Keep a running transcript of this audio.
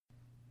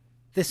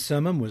This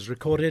sermon was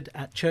recorded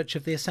at Church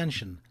of the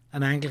Ascension,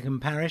 an Anglican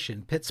parish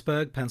in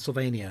Pittsburgh,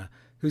 Pennsylvania,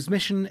 whose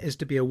mission is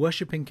to be a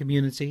worshipping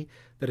community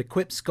that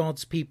equips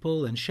God's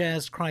people and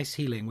shares Christ's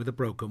healing with a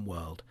broken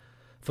world.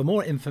 For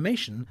more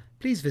information,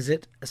 please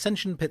visit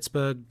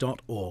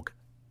ascensionpittsburgh.org.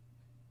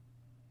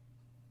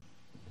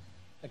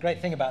 The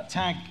great thing about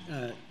tag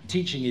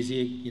teaching is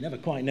you never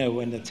quite know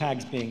when the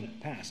tag's being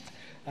passed.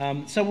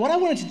 So what I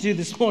wanted to do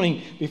this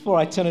morning, before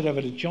I turn it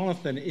over to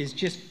Jonathan, is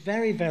just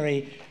very,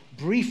 very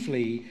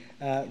briefly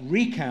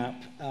recap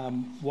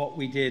what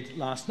we did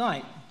last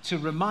night to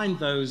remind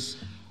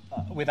those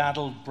with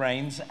adult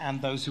brains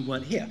and those who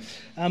weren't here.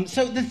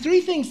 So the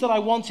three things that I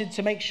wanted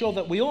to make sure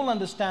that we all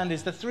understand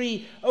is the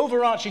three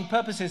overarching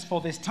purposes for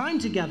this time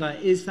together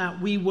is that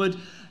we would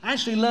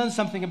actually learn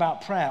something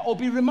about prayer or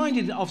be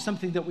reminded of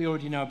something that we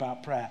already know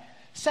about prayer.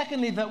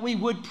 Secondly, that we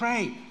would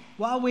pray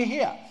while we're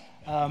here.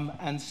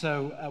 And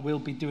so we'll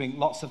be doing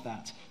lots of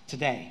that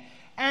today.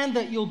 And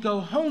that you'll go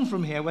home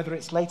from here, whether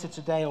it's later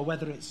today or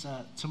whether it's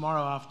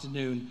tomorrow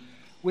afternoon,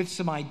 with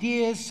some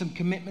ideas, some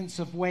commitments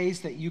of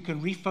ways that you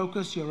can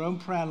refocus your own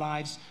prayer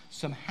lives,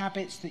 some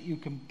habits that you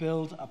can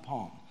build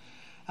upon.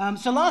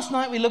 So last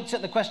night we looked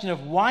at the question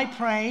of why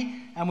pray,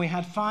 and we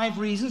had 5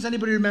 reasons.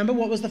 Anybody remember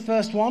what was the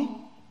first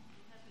one?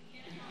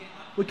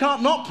 We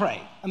can't not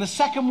pray. And the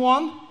second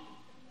one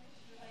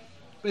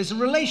is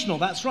relational.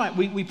 That's right.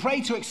 We pray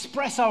to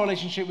express our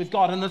relationship with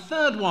God. And the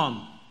third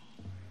one,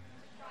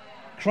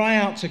 cry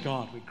out to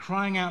God. We're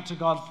crying out to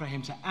God for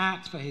him to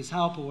act, for his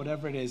help, or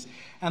whatever it is.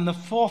 And the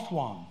fourth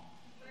one,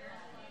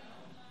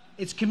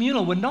 it's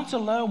communal. We're not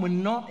alone. We're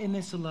not in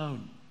this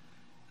alone.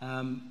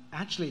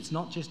 Actually, it's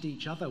not just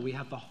each other. We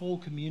have the whole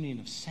communion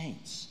of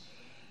saints.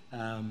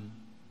 And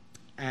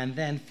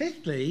then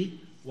fifthly,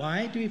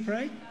 why do we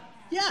pray?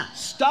 Yeah,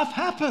 stuff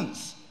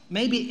happens.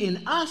 Maybe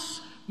in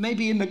us,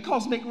 maybe in the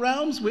cosmic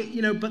realms,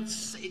 but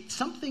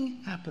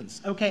something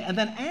happens. Okay, and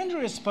then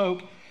Andrea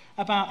spoke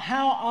about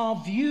how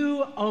our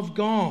view of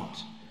God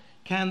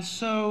can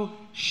so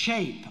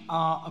shape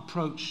our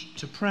approach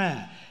to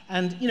prayer.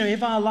 And,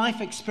 if our life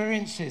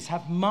experiences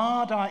have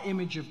marred our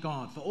image of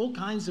God for all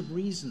kinds of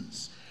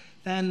reasons,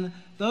 then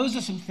those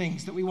are some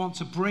things that we want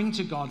to bring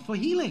to God for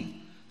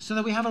healing so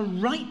that we have a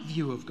right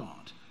view of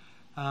God.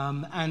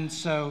 And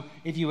so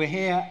if you were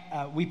here,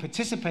 we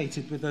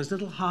participated with those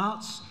little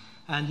hearts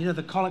and,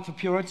 the Collect for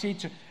Purity.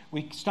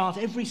 We start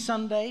every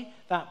Sunday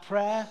that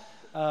prayer.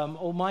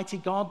 Almighty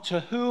God,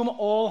 to whom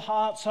all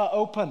hearts are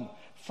open,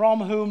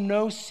 from whom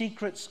no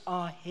secrets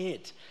are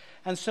hid.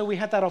 And so we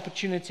had that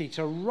opportunity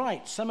to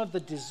write some of the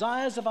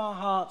desires of our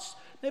hearts,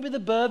 maybe the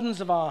burdens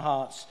of our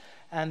hearts,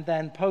 and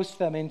then post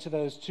them into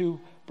those 2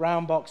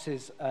 brown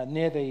boxes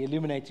near the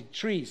illuminated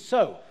trees.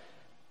 So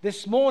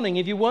this morning,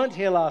 if you weren't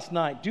here last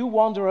night, do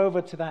wander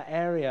over to that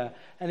area.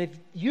 And if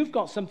you've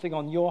got something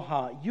on your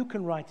heart, you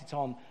can write it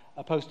on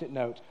a Post-it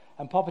note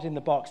and pop it in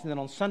the box, and then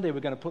on Sunday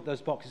we're going to put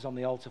those boxes on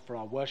the altar for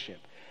our worship.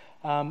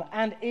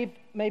 And if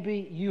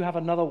maybe you have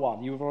another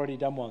one, you've already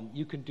done one,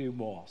 you can do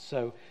more.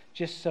 So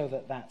just so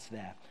that that's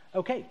there.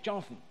 Okay,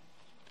 Jonathan.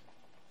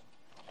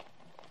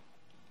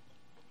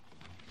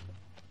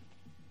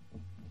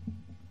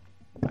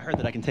 I heard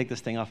that I can take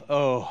this thing off.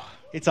 Oh,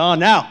 it's on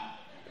now.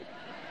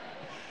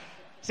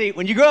 See,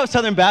 when you grow up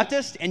Southern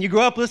Baptist and you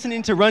grow up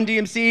listening to Run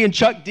DMC and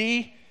Chuck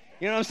D,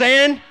 you know what I'm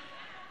saying?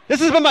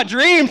 This has been my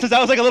dream since I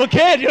was like a little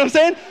kid, you know what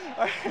I'm saying?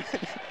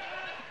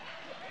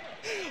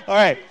 All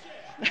right.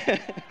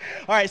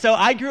 All right, so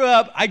I grew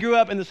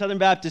up in the Southern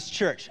Baptist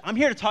Church. I'm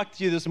here to talk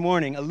to you this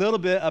morning a little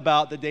bit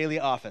about the daily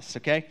office,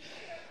 okay?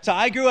 So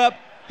I grew up,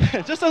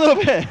 just a little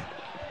bit.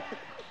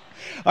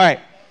 All right.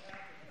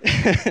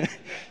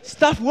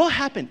 Stuff will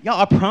happen. Y'all,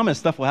 I promise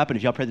stuff will happen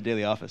if y'all pray the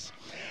daily office.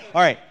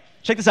 All right,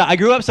 check this out. I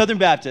grew up Southern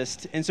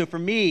Baptist, and so for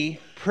me,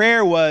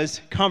 prayer was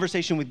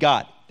conversation with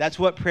God. That's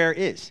what prayer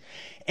is.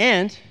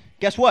 And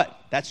guess what?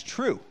 That's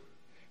true.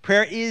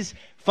 Prayer is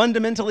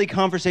fundamentally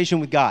conversation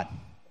with God.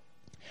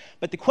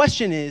 But the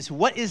question is,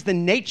 what is the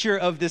nature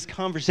of this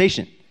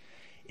conversation?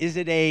 Is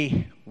it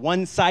a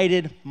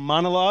one-sided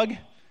monologue,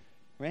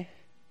 right?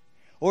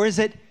 Or is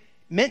it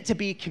meant to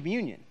be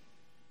communion?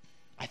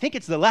 I think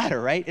it's the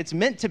latter, right? It's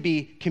meant to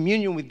be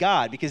communion with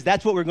God because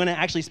that's what we're going to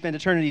actually spend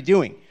eternity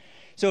doing.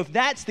 So if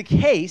that's the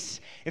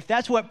case, if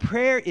that's what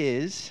prayer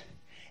is,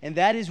 and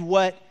that is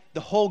what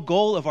the whole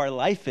goal of our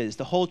life is,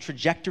 the whole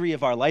trajectory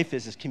of our life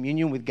is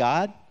communion with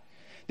God,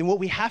 then what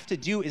we have to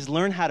do is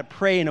learn how to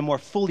pray in a more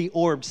fully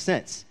orbed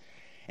sense.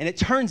 And it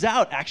turns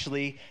out,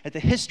 actually, that the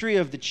history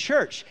of the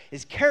church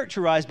is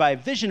characterized by a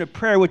vision of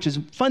prayer which is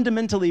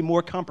fundamentally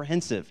more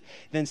comprehensive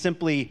than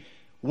simply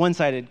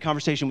one-sided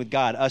conversation with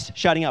God, us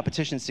shouting out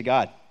petitions to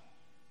God.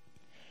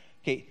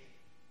 Okay,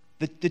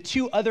 the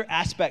 2 other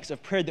aspects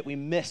of prayer that we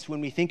miss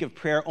when we think of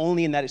prayer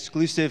only in that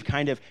exclusive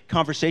kind of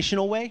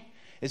conversational way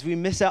is we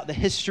miss out the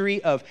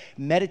history of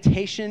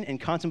meditation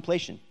and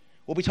contemplation.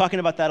 We'll be talking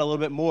about that a little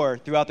bit more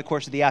throughout the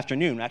course of the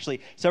afternoon.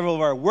 Actually, several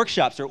of our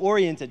workshops are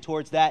oriented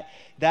towards that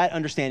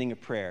understanding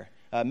of prayer,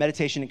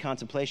 meditation and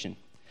contemplation.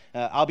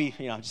 I'll be,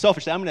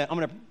 selfishly, I'm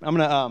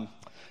gonna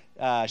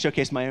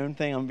showcase my own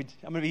thing. I'm going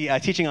to be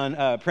teaching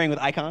on praying with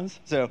icons.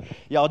 So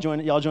y'all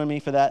join me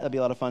for that. That'll be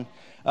a lot of fun.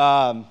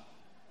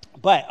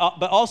 But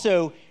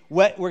also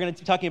what we're going to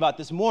be talking about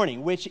this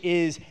morning, which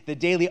is the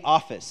daily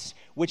office,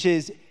 which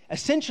is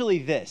essentially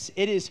this.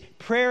 It is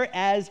prayer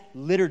as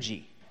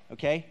liturgy,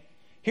 okay?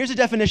 Here's a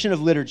definition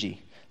of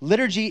liturgy.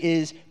 Liturgy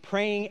is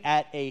praying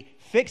at a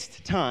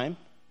fixed time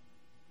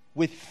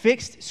with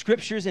fixed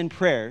scriptures and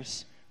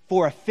prayers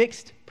for a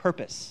fixed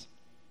purpose,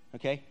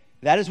 okay?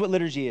 That is what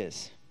liturgy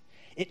is.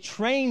 It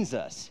trains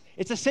us.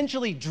 It's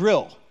essentially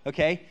drill,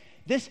 okay?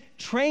 This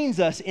trains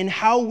us in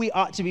how we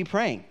ought to be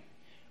praying,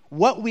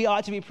 what we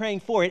ought to be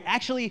praying for. It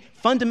actually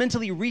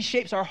fundamentally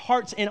reshapes our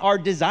hearts and our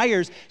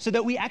desires so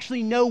that we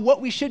actually know what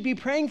we should be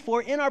praying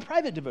for in our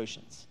private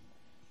devotions,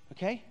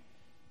 okay?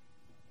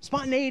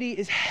 Spontaneity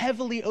is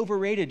heavily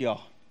overrated,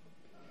 y'all.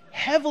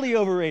 Heavily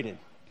overrated.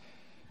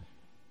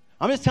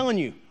 I'm just telling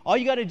you, all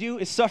you got to do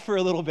is suffer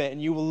a little bit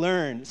and you will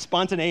learn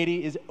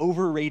spontaneity is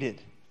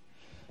overrated,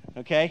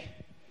 okay?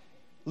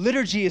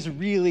 Liturgy is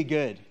really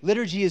good.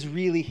 Liturgy is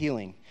really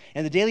healing.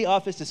 And the daily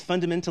office is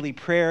fundamentally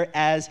prayer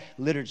as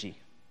liturgy.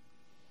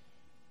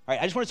 All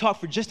right, I just want to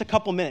talk for just a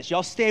couple minutes.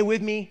 Y'all stay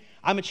with me.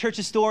 I'm a church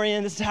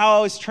historian. This is how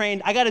I was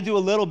trained. I got to do a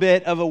little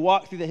bit of a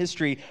walk through the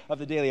history of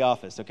the daily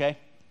office, okay?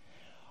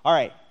 All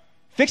right,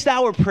 fixed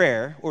hour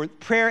prayer, or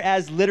prayer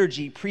as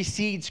liturgy,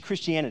 precedes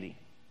Christianity.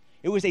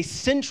 It was a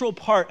central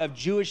part of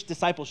Jewish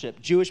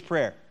discipleship, Jewish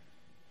prayer.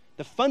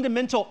 The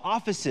fundamental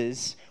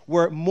offices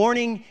were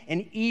morning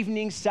and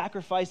evening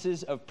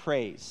sacrifices of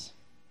praise,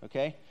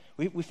 okay?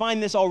 We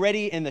find this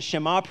already in the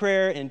Shema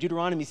prayer in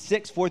Deuteronomy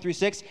 6, 4 through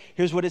 6.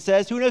 Here's what it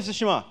says. Who knows the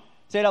Shema?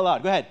 Say it out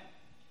loud. Go ahead.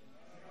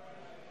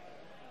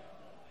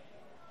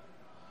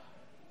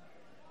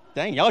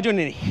 Dang, y'all doing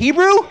it in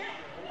Hebrew?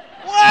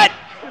 What?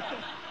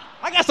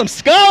 I got some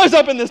scholars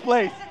up in this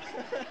place.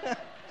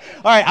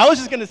 All right, I was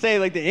just going to say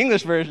like the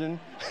English version.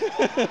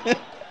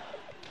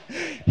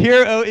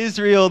 Hear, O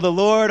Israel, the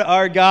Lord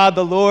our God,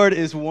 the Lord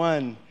is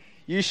one.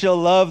 You shall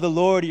love the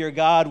Lord your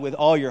God with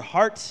all your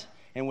heart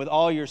and with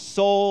all your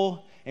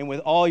soul and with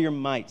all your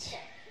might.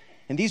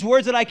 And these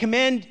words that I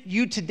command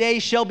you today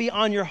shall be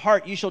on your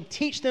heart. You shall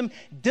teach them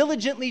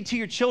diligently to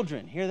your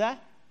children. Hear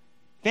that?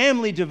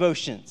 Family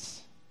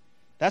devotions.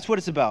 That's what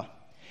it's about.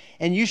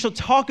 And you shall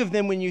talk of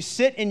them when you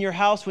sit in your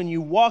house, when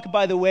you walk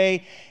by the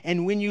way,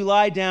 and when you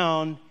lie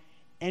down,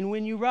 and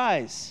when you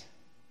rise.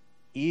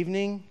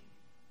 Evening,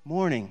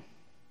 morning.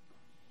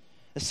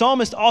 The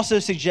psalmist also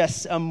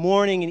suggests a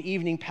morning and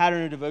evening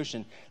pattern of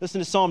devotion. Listen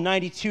to Psalm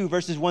 92,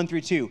 verses 1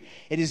 through 2.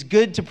 It is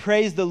good to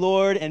praise the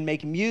Lord and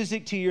make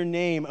music to your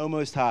name, O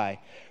Most High,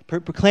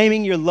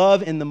 proclaiming your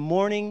love in the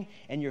morning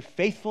and your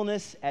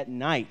faithfulness at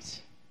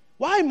night.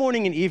 Why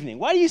morning and evening?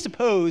 Why do you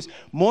suppose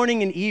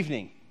morning and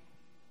evening?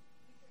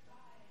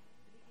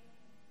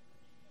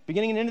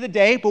 Beginning and end of the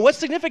day. But what's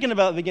significant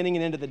about the beginning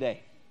and end of the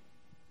day?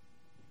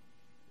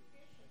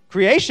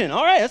 Creation.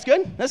 All right, that's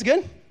good. That's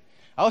good.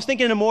 I was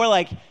thinking in a more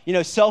like,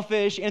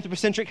 selfish,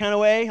 anthropocentric kind of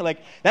way. Like,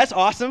 that's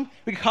awesome.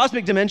 We got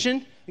cosmic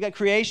dimension. We got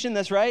creation,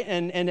 that's right,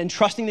 and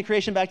trusting the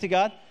creation back to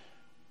God.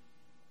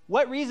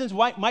 What reasons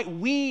might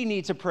we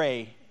need to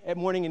pray at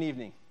morning and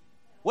evening?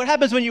 What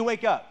happens when you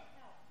wake up?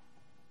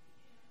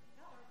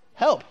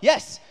 Help,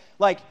 yes.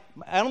 Like,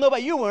 I don't know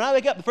about you, when I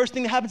wake up, the first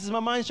thing that happens is my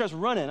mind starts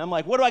running. I'm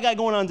like, what do I got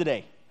going on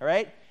today? All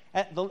right?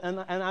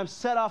 And I'm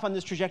set off on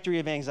this trajectory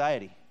of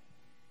anxiety.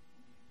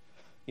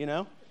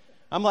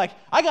 I'm like,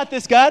 I got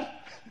this, God.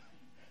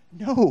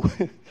 No.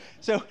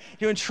 So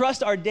to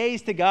entrust our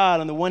days to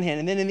God on the one hand,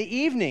 and then in the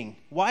evening,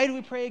 why do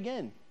we pray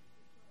again?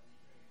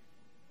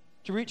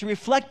 To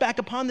reflect back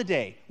upon the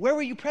day. Where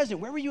were you present?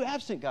 Where were you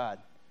absent, God?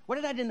 Where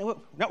did I didn't?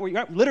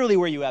 Not literally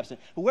were you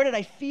absent, but where did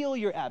I feel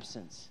your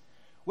absence?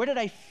 Where did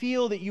I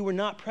feel that you were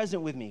not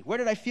present with me? Where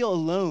did I feel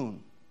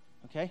alone?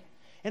 Okay?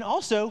 And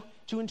also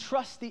to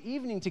entrust the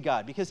evening to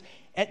God, because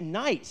at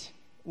night,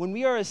 when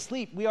we are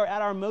asleep, we are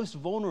at our most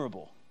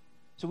vulnerable.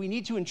 So we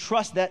need to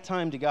entrust that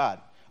time to God.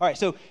 All right,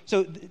 so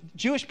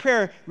Jewish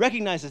prayer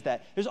recognizes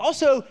that. There's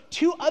also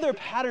two other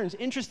patterns,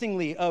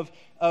 interestingly, of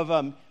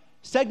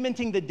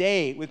segmenting the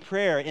day with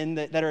prayer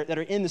that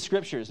are in the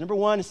scriptures. Number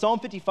one, Psalm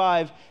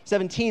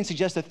 55:17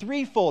 suggests a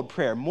threefold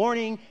prayer: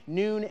 morning,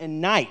 noon,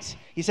 and night.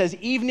 He says,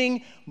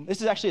 evening,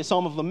 this is actually a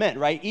psalm of lament,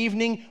 right?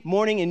 Evening,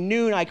 morning, and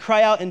noon, I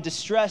cry out in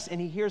distress,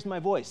 and he hears my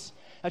voice.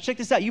 Now check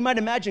this out. You might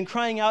imagine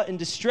crying out in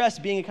distress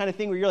being a kind of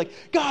thing where you're like,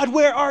 God,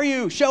 where are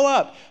you? Show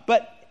up.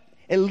 But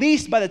at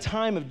least by the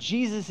time of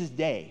Jesus'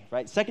 day,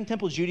 right, Second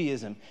Temple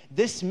Judaism,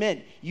 this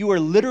meant you were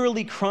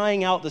literally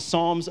crying out the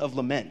Psalms of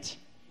lament.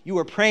 You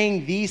were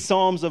praying these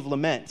Psalms of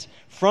lament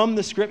from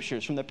the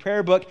scriptures, from the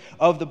prayer book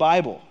of the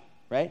Bible,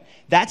 right?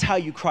 That's how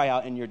you cry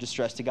out in your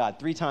distress to God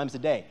 3 times a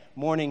day,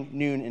 morning,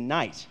 noon, and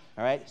night,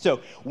 all right?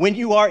 So when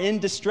you are in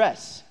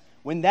distress,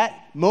 when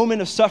that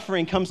moment of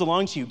suffering comes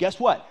along to you, guess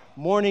what?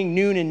 Morning,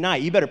 noon, and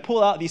night. You better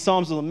pull out these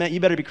Psalms of lament.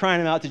 You better be crying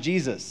them out to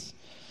Jesus.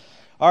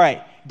 All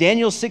right,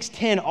 Daniel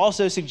 6:10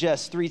 also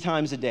suggests 3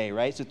 times a day,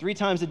 right? So 3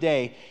 times a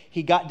day,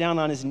 he got down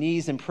on his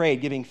knees and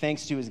prayed, giving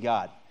thanks to his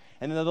God.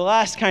 And then the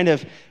last kind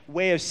of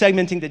way of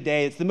segmenting the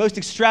day, it's the most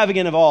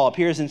extravagant of all,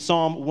 appears in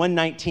Psalm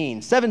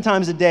 119. 7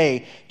 times a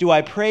day do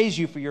I praise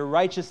you for your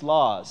righteous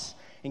laws.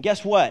 And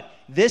guess what?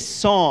 This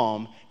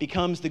psalm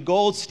becomes the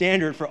gold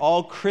standard for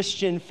all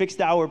Christian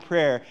fixed-hour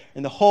prayer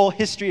in the whole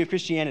history of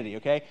Christianity,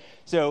 okay?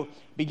 So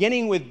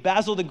beginning with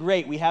Basil the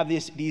Great, we have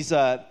these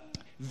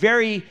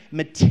very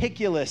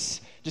meticulous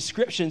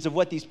descriptions of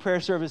what these prayer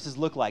services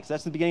look like. So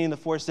that's the beginning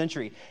of the 4th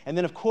century. And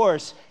then, of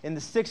course, in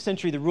the 6th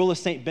century, the Rule of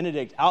St.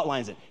 Benedict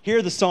outlines it. Here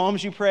are the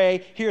psalms you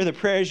pray. Here are the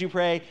prayers you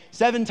pray.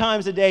 7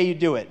 times a day you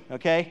do it,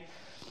 okay?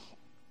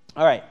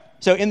 All right.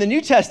 So in the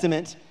New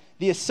Testament,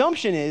 the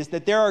assumption is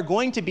that there are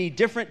going to be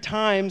different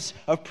times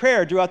of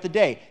prayer throughout the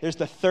day. There's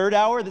the 3rd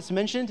hour that's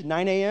mentioned,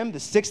 9 a.m., the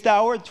 6th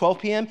hour, 12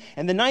 p.m.,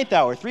 and the 9th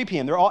hour, 3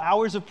 p.m. They're all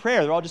hours of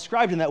prayer. They're all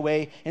described in that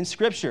way in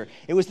Scripture.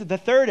 It was the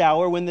 3rd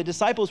hour when the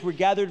disciples were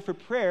gathered for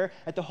prayer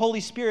that the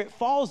Holy Spirit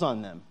falls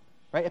on them,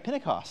 right, at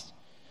Pentecost.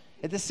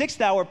 At the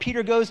 6th hour,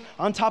 Peter goes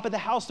on top of the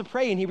house to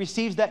pray, and he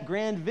receives that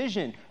grand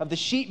vision of the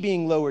sheet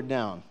being lowered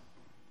down.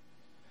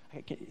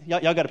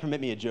 Y'all got to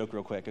permit me a joke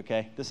real quick,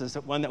 okay? This is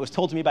one that was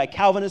told to me by a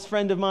Calvinist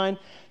friend of mine.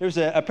 There was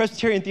a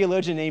Presbyterian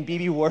theologian named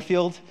B.B.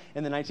 Warfield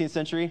in the 19th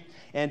century,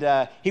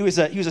 and he was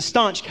a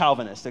staunch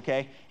Calvinist,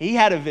 okay? He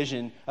had a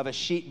vision of a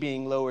sheet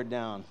being lowered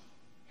down.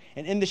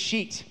 And in the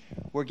sheet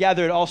were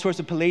gathered all sorts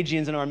of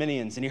Pelagians and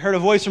Arminians, and he heard a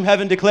voice from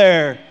heaven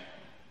declare,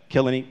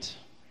 "Kill and eat."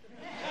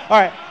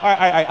 All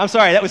right. I'm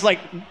sorry. That was like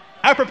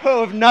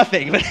apropos of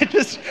nothing, but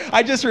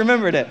I just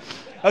remembered it.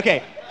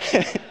 Okay.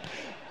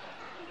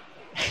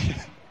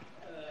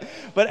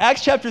 But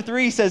Acts chapter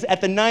 3 says,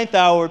 at the 9th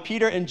hour,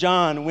 Peter and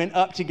John went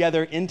up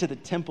together into the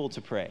temple to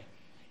pray.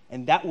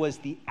 And that was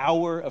the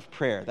hour of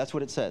prayer. That's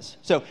what it says.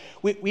 So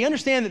we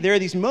understand that there are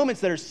these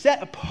moments that are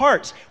set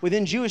apart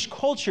within Jewish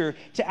culture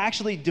to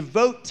actually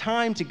devote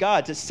time to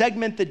God, to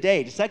segment the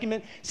day, to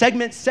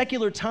segment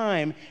secular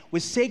time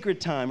with sacred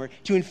time, or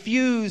to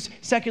infuse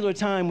secular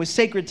time with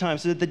sacred time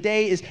so that the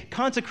day is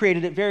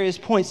consecrated at various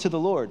points to the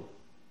Lord.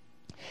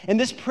 And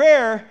this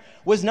prayer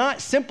was not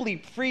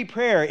simply free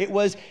prayer. It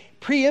was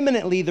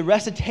preeminently the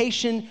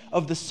recitation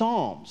of the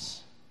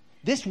Psalms.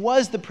 This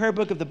was the prayer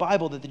book of the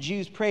Bible that the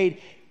Jews prayed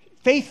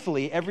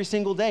faithfully every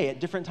single day at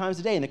different times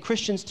of the day, and the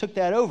Christians took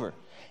that over.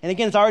 And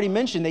again, as I already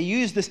mentioned, they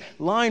used this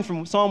line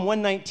from Psalm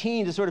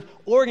 119 to sort of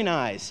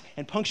organize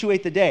and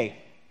punctuate the day.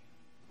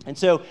 And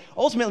so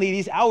ultimately,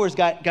 these hours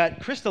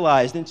got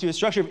crystallized into a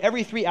structure of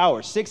every 3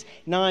 hours, 6,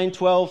 9,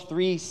 12,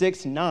 3,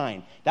 6,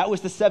 9. That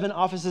was the 7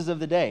 offices of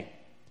the day.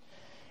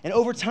 And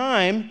over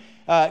time,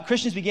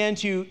 Christians began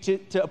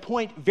to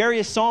appoint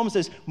various psalms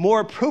as more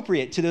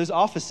appropriate to those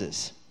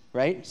offices,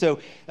 right? So,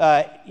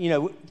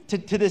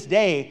 to this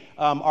day,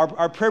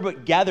 our prayer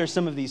book gathers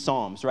some of these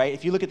psalms, right?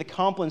 If you look at the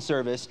Compline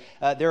service,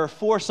 there are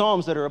 4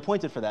 psalms that are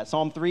appointed for that: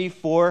 Psalm 3,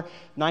 4,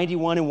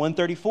 91, and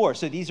 134.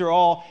 So these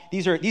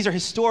are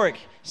historic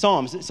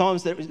psalms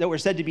that were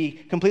said to be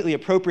completely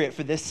appropriate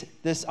for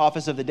this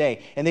office of the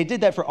day. And they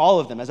did that for all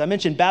of them. As I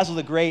mentioned, Basil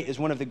the Great is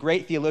one of the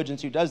great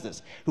theologians who does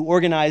this, who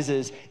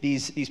organizes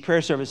these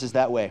prayer services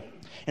that way.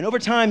 And over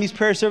time, these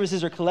prayer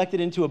services are collected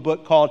into a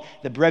book called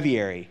the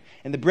Breviary.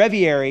 And the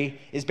Breviary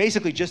is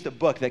basically just a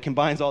book that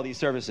combines all these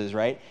services,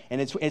 right? And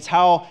it's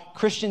how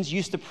Christians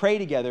used to pray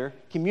together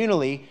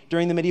communally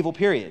during the medieval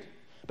period.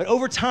 But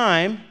over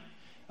time,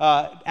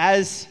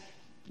 as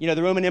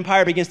the Roman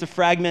Empire begins to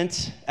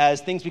fragment,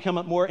 as things become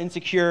more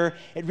insecure,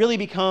 it really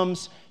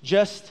becomes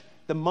just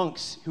the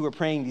monks who are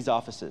praying these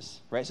offices,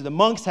 right? So the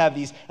monks have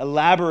these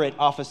elaborate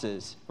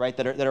offices, right,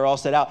 that are all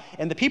set out.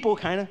 And the people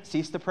kind of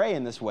cease to pray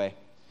in this way.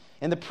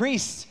 And the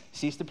priests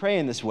cease to pray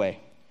in this way.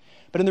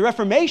 But in the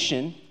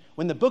Reformation,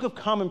 when the Book of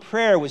Common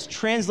Prayer was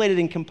translated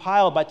and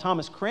compiled by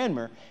Thomas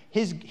Cranmer,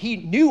 he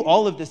knew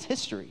all of this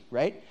history,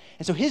 right?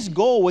 And so his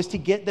goal was to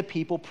get the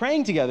people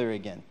praying together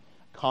again.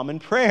 Common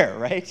prayer,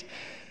 right?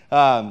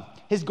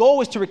 His goal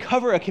was to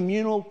recover a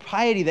communal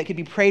piety that could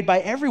be prayed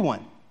by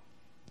everyone.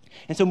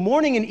 And so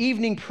morning and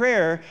evening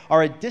prayer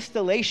are a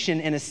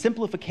distillation and a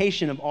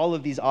simplification of all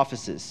of these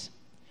offices.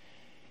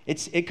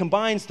 It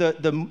combines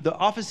the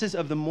offices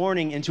of the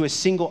morning into a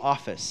single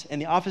office, and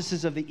the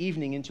offices of the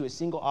evening into a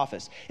single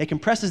office. It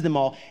compresses them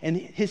all, and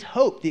his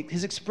hope,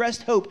 his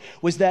expressed hope,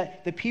 was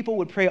that the people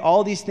would pray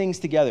all these things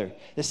together.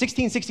 The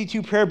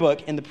 1662 prayer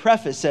book in the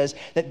preface says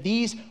that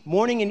these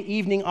morning and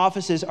evening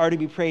offices are to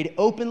be prayed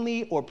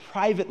openly or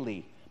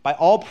privately by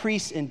all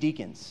priests and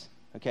deacons,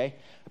 okay?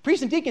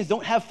 Priests and deacons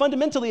don't have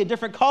fundamentally a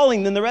different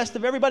calling than the rest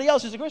of everybody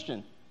else who's a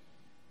Christian.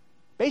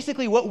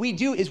 Basically, what we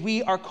do is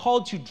we are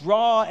called to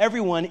draw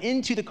everyone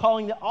into the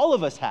calling that all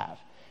of us have.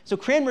 So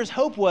Cranmer's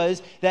hope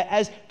was that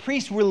as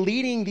priests were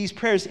leading these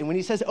prayers, and when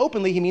he says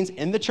openly, he means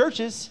in the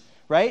churches,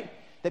 right?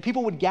 That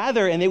people would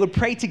gather and they would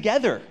pray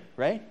together,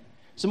 right?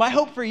 So my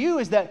hope for you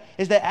is that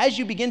as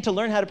you begin to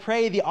learn how to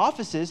pray the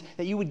offices,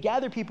 that you would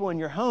gather people in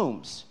your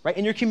homes, right?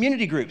 In your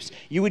community groups.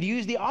 You would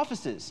use the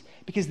offices,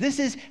 because this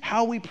is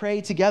how we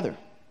pray together.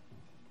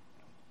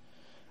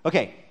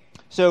 Okay,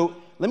 so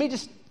let me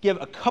just give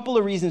a couple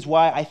of reasons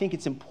why I think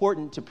it's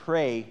important to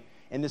pray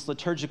in this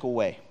liturgical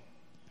way,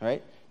 all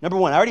right? Number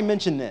one, I already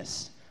mentioned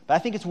this, but I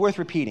think it's worth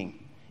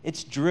repeating.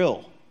 It's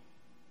drill.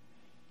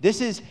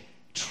 This is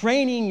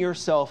training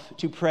yourself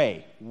to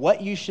pray.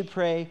 What you should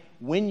pray,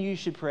 when you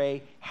should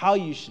pray, how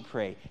you should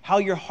pray, how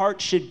your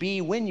heart should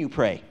be when you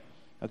pray.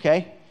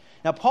 Okay?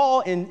 Now,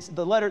 Paul, in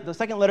the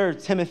second letter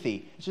of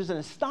Timothy, which is an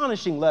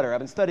astonishing letter. I've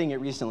been studying it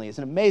recently. It's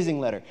an amazing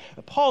letter.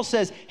 But Paul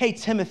says, hey,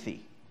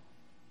 Timothy,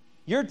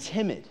 you're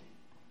timid.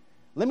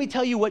 Let me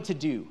tell you what to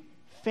do.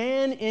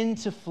 Fan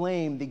into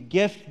flame the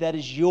gift that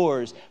is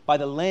yours by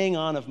the laying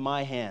on of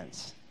my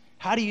hands.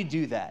 How do you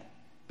do that?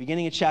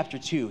 Beginning of chapter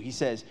 2, he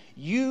says,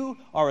 you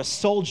are a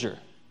soldier,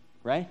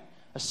 right?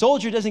 A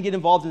soldier doesn't get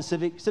involved in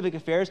civic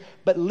affairs,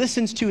 but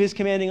listens to his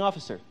commanding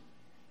officer.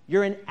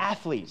 You're an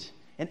athlete.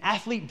 An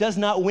athlete does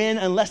not win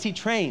unless he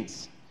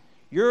trains.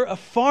 You're a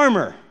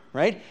farmer,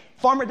 right?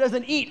 Farmer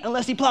doesn't eat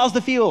unless he plows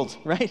the field,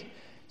 right?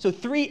 So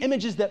 3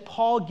 images that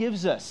Paul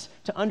gives us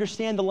to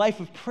understand the life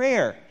of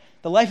prayer,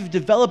 the life of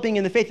developing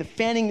in the faith, of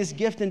fanning this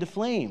gift into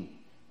flame,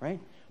 right?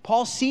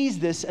 Paul sees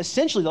this,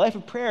 essentially, the life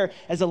of prayer,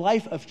 as a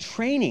life of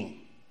training,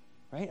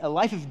 right? A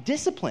life of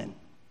discipline,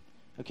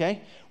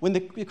 okay? When the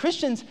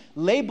Christians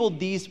labeled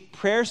these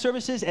prayer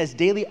services as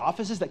daily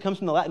offices, that comes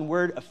from the Latin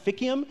word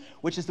officium,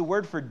 which is the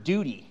word for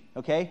duty,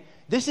 okay?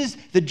 This is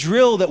the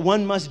drill that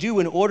one must do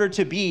in order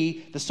to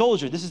be the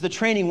soldier. This is the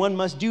training one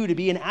must do to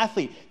be an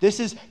athlete. This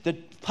is the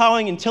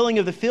plowing and tilling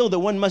of the field that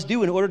one must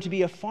do in order to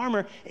be a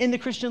farmer in the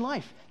Christian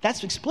life.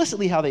 That's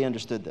explicitly how they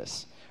understood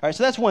this. All right,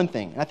 so that's one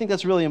thing. I think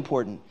that's really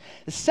important.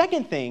 The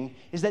second thing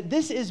is that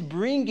this is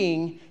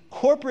bringing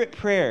corporate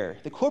prayer,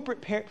 the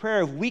corporate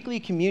prayer of weekly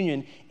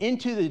communion,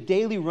 into the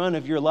daily run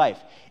of your life.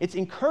 It's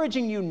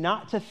encouraging you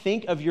not to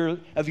think of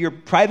your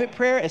private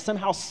prayer as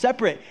somehow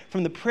separate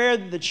from the prayer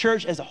that the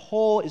church as a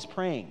whole is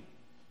praying,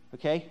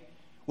 okay?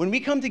 When we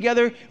come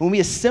together, when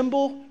we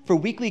assemble for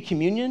weekly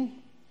communion,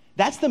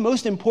 that's the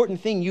most important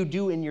thing you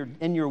do in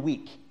your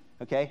week,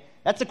 okay?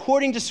 That's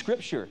according to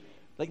Scripture.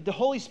 Like, the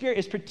Holy Spirit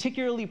is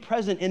particularly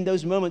present in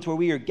those moments where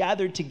we are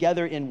gathered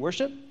together in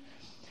worship.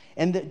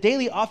 And the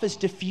daily office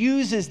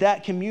diffuses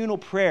that communal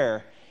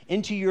prayer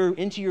into your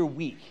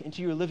week,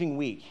 into your living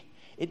week.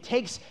 It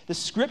takes the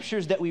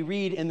scriptures that we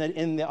read in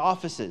the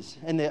offices,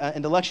 in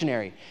the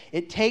lectionary.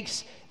 It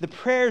takes the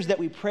prayers that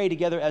we pray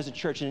together as a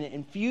church, and it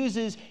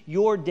infuses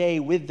your day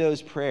with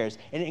those prayers.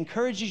 And it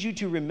encourages you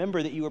to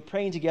remember that you are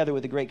praying together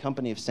with a great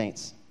company of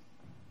saints.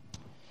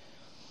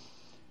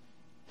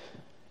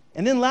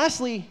 And then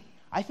lastly,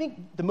 I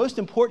think the most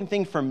important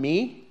thing for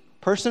me,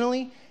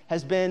 personally,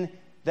 has been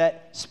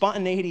that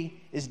spontaneity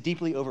is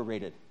deeply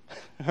overrated.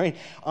 All right?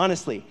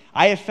 Honestly,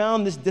 I have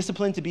found this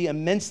discipline to be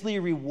immensely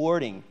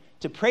rewarding.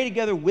 To pray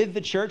together with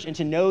the church and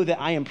to know that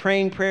I am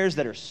praying prayers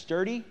that are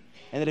sturdy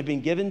and that have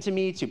been given to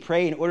me to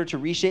pray in order to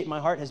reshape my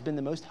heart has been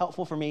the most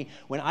helpful for me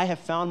when I have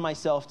found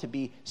myself to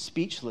be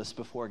speechless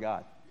before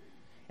God.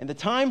 And the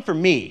time for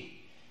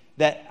me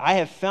that I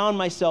have found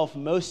myself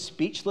most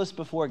speechless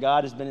before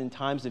God has been in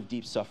times of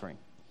deep suffering.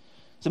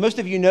 So most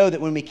of you know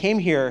that when we came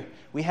here,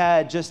 we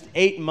had just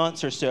 8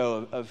 months or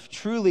so of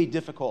truly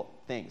difficult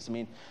things. I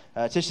mean,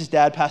 Tish's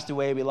dad passed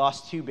away. We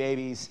lost 2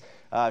 babies.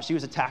 She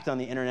was attacked on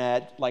the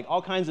internet. Like,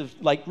 all kinds of,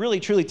 like, really,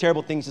 truly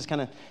terrible things just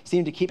kind of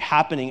seemed to keep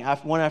happening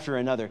one after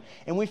another.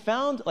 And we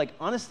found, like,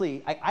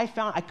 honestly, I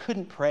found I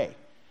couldn't pray.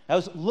 I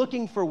was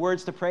looking for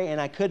words to pray,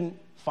 and I couldn't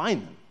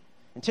find them.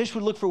 And Tish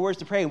would look for words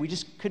to pray, and we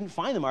just couldn't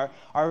find them.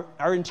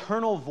 Our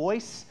internal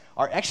voice,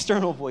 our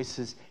external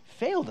voices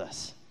failed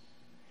us.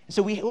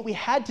 So what we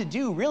had to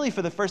do, really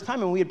for the first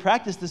time, and we had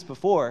practiced this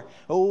before,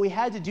 but what we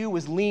had to do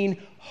was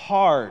lean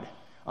hard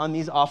on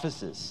these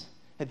offices.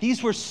 That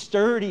these were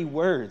sturdy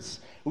words.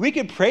 We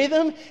could pray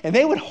them, and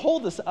they would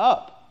hold us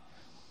up.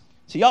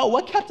 So y'all,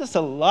 what kept us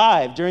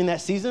alive during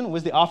that season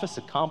was the office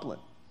of Compline.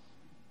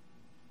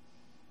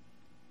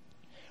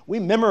 We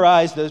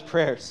memorized those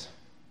prayers.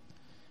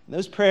 And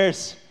those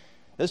prayers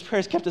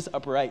kept us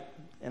upright.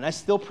 And I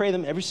still pray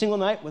them every single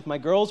night with my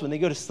girls when they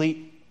go to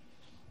sleep.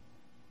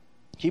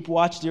 Keep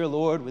watch, dear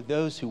Lord, with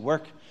those who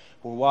work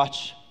or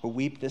watch or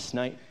weep this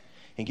night,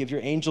 and give your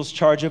angels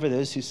charge over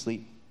those who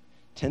sleep.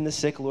 Tend the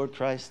sick, Lord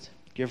Christ.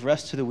 Give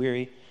rest to the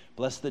weary.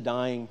 Bless the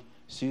dying.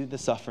 Soothe the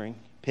suffering.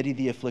 Pity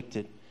the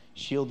afflicted.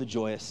 Shield the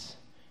joyous.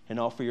 And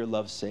all for your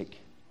love's sake.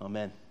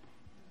 Amen.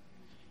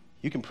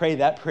 You can pray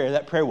that prayer.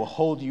 That prayer will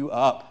hold you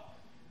up.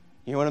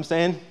 You know what I'm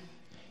saying?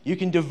 You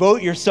can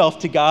devote yourself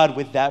to God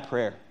with that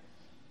prayer.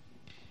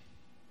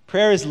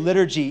 Prayer as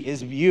liturgy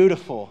is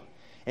beautiful.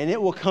 And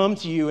it will come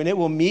to you, and it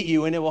will meet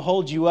you, and it will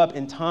hold you up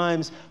in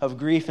times of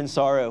grief and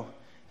sorrow,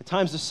 at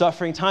times of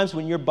suffering, times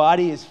when your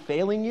body is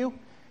failing you.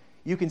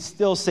 You can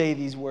still say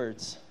these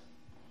words.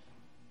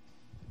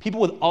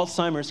 People with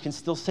Alzheimer's can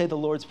still say the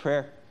Lord's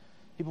Prayer.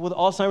 People with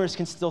Alzheimer's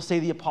can still say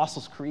the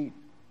Apostles' Creed.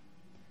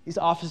 These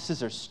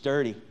offices are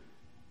sturdy.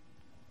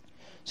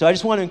 So I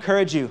just want to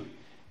encourage you,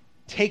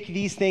 take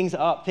these things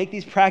up. Take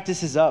these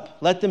practices up.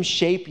 Let them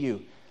shape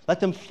you.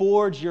 Let them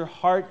forge your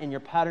heart and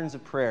your patterns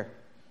of prayer.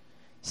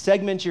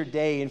 Segment your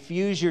day,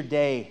 infuse your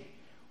day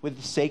with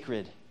the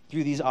sacred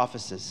through these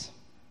offices.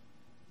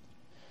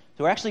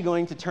 So we're actually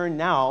going to turn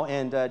now,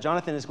 and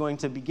Jonathan is going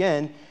to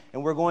begin,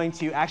 and we're going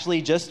to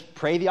actually just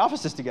pray the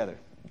offices together.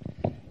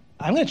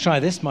 I'm going to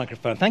try this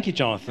microphone. Thank you,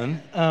 Jonathan.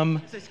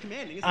 It's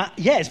commanding, isn't it?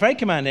 Yeah, it's very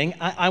commanding.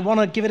 I want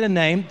to give it a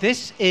name.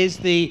 This is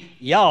the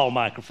Y'all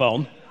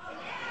microphone.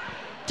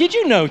 Did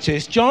you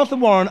notice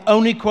Jonathan Warren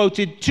only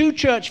quoted 2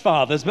 church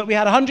fathers, but we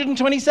had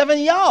 127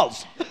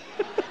 Y'alls?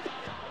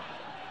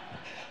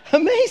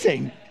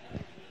 Amazing.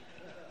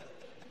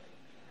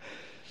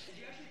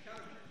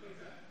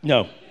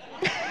 No.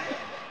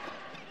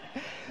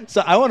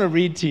 So I want to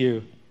read to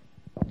you.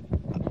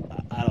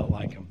 I don't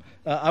like him.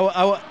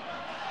 Well,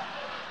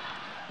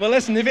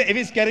 listen, if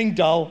it's getting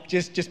dull,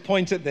 just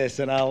point at this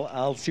and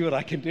I'll see what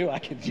I can do. I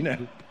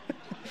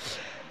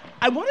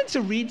wanted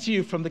to read to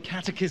you from the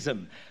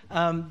Catechism.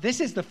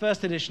 This is the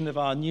first edition of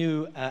our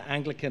new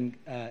Anglican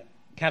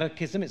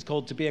Catechism. It's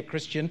called To Be a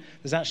Christian.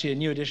 There's actually a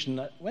new edition.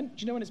 Do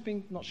you know when it's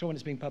being? Not sure when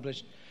it's being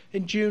published.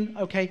 In June.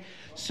 Okay.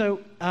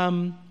 So,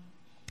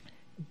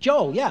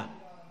 Joel, yeah.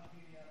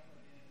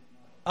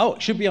 Oh,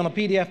 it should be on a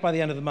PDF by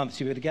the end of the month,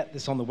 so you'll be able to get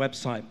this on the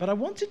website. But I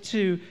wanted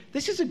to.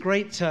 This is a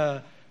great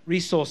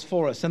resource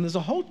for us, and there's a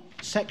whole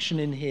section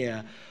in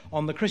here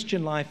on the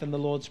Christian life and the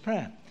Lord's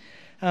Prayer.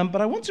 But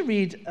I want to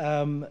read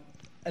an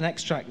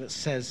extract that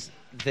says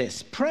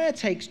this. Prayer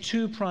takes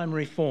 2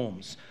 primary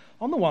forms.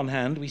 On the one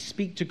hand, we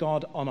speak to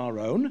God on our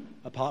own,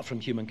 apart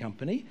from human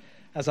company,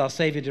 as our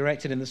Savior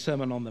directed in the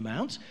Sermon on the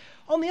Mount.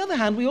 On the other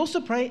hand, we also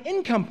pray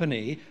in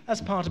company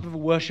as part of a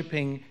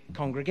worshipping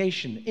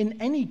congregation in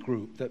any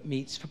group that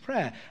meets for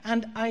prayer,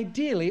 and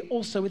ideally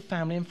also with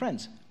family and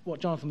friends,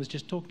 what Jonathan was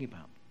just talking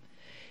about.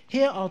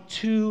 Here are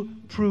 2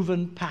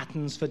 proven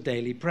patterns for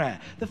daily prayer.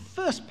 The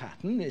first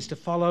pattern is to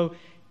follow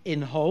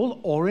in whole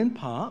or in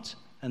part,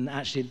 and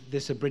actually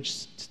this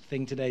abridged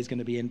thing today is going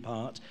to be in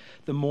part,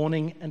 the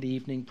morning and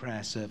evening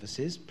prayer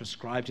services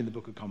prescribed in the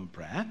Book of Common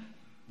Prayer,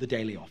 the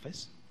daily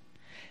office.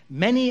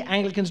 Many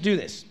Anglicans do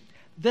this.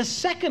 The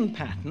second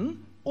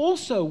pattern,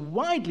 also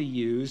widely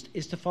used,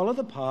 is to follow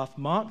the path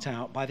marked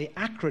out by the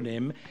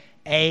acronym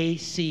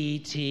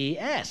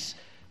ACTS,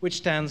 which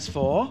stands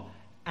for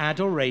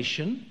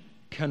Adoration,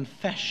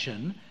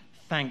 Confession,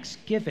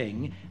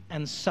 Thanksgiving,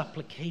 and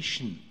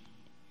Supplication.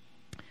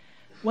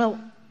 Well,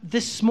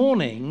 this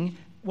morning,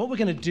 what we're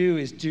going to do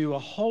is do a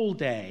whole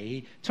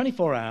day,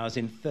 24 hours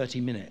in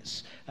 30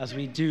 minutes, as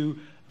we do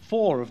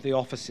 4 of the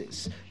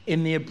offices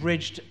in the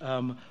abridged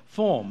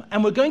form.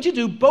 And we're going to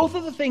do both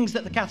of the things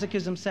that the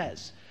Catechism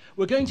says.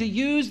 We're going to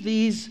use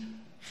these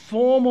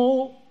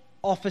formal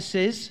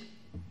offices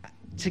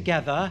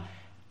together,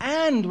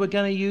 and we're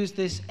going to use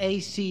this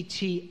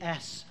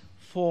ACTS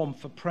form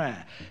for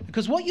prayer.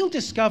 Because what you'll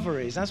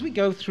discover is, as we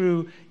go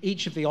through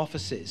each of the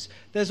offices,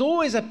 there's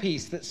always a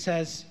piece that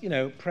says,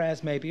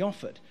 prayers may be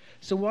offered.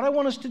 So what I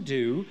want us to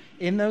do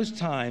in those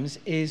times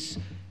is,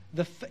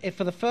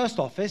 for the first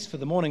office, for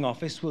the morning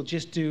office, we'll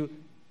just do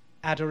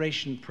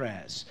adoration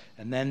prayers.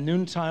 And then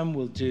noontime,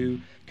 we'll do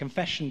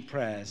confession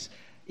prayers.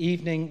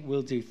 Evening,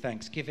 we'll do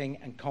thanksgiving.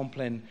 And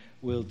Compline,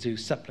 we'll do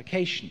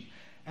supplication.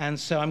 And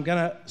so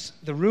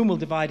the room will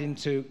divide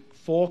into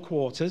 4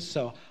 quarters.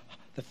 So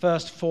the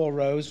first 4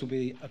 rows will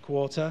be a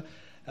quarter.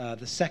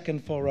 The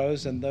second 4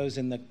 rows, and those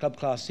in the club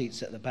class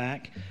seats at the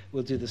back,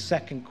 will do the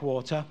second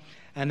quarter.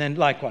 And then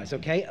likewise,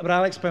 okay? But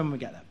I'll explain when we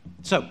get there.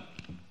 So,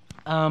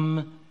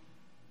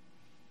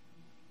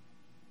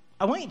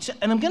 I want you to,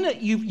 and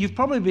you've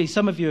probably,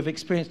 some of you have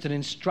experienced an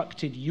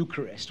instructed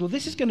Eucharist. Well,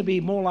 this is going to be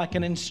more like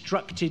an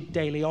instructed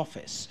daily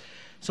office.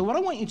 So what I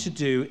want you to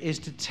do is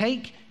to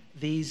take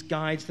these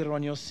guides that are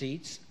on your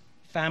seats,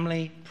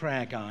 Family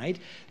Prayer Guide.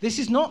 This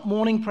is not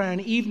morning prayer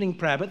and evening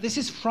prayer, but this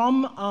is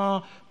from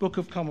our Book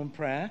of Common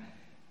Prayer.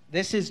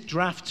 This is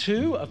draft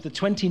 2 of the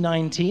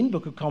 2019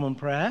 Book of Common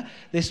Prayer.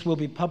 This will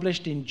be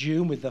published in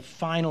June with the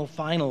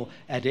final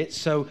edit.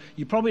 So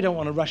you probably don't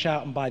want to rush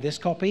out and buy this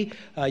copy.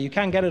 You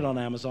can get it on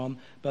Amazon,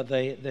 but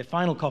the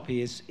final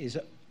copy is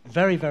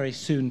very, very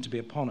soon to be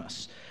upon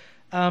us.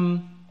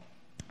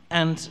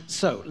 And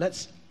so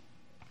let's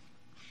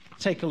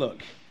take a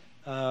look.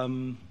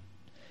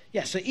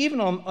 So even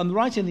on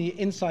right in the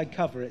inside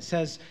cover, it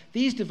says,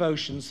 these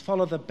devotions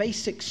follow the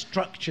basic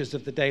structures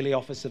of the daily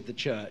office of the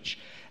church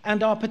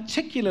and are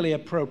particularly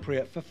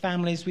appropriate for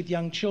families with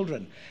young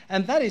children.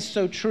 And that is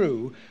so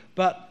true,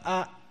 but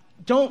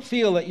don't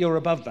feel that you're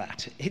above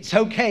that. It's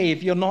okay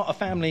if you're not a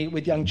family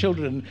with young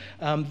children.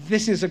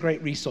 This is a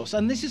great resource.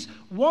 And this is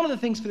one of the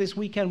things for this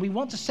weekend. We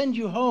want to send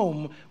you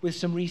home with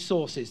some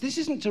resources. This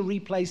isn't to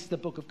replace the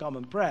Book of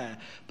Common Prayer,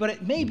 but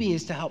it maybe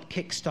is to help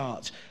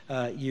kickstart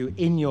you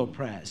in your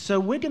prayers.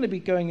 So we're going to be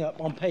going up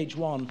on page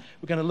 1.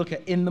 We're going to look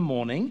at in the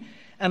morning.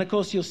 And of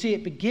course, you'll see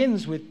it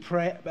begins with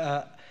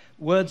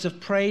words of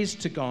praise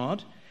to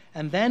God.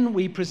 And then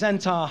we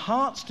present our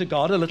hearts to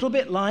God, a little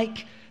bit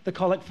like the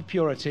Collect for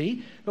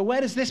Purity. But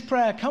where does this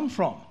prayer come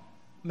from?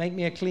 Make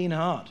me a clean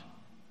heart.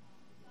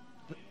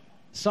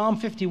 Psalm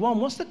 51.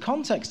 What's the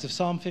context of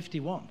Psalm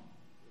 51?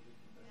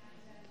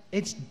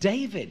 It's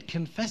David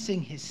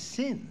confessing his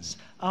sins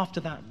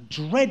after that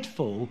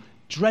dreadful,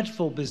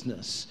 dreadful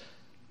business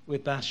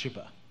with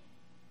Bathsheba.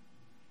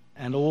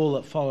 and all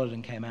that followed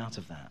and came out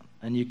of that.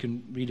 And you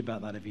can read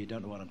about that if you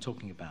don't know what I'm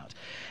talking about.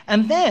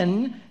 And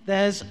then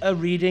there's a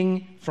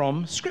reading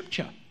from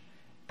Scripture.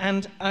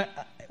 And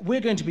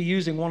we're going to be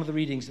using one of the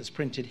readings that's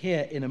printed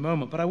here in a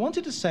moment. But I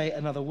wanted to say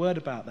another word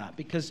about that,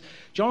 because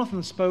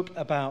Jonathan spoke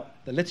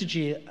about the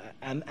liturgy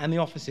and the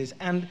offices.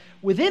 And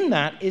within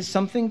that is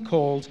something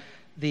called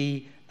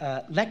the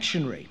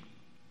lectionary.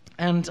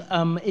 And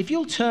if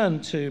you'll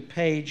turn to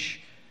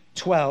page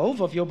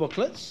 12 of your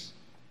booklets,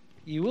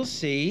 you will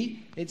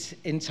see it's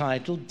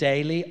entitled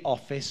Daily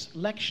Office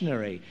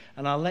Lectionary.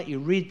 And I'll let you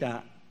read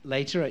that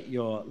later at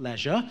your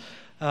leisure.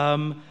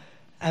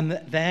 And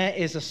there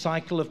is a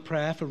cycle of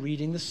prayer for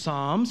reading the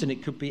Psalms, and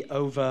it could be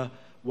over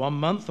 1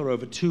 month or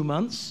over 2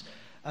 months.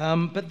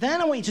 But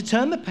then I want you to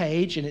turn the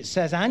page, and it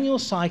says Annual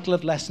Cycle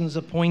of Lessons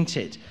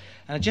Appointed.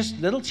 And just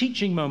a little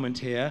teaching moment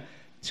here.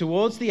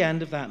 Towards the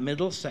end of that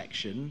middle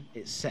section,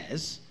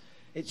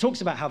 it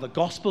talks about how the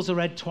Gospels are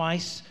read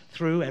twice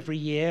through every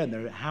year,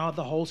 and how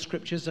the whole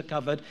Scriptures are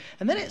covered.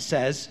 And then it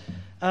says,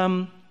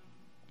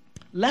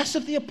 less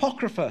of the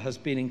Apocrypha has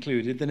been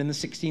included than in the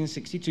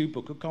 1662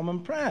 Book of Common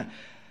Prayer.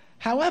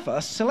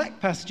 However, select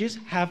passages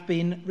have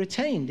been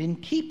retained in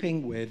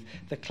keeping with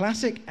the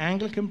classic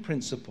Anglican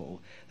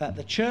principle that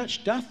the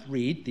Church doth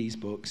read these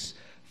books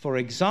for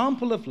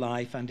example of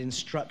life and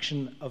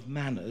instruction of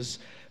manners,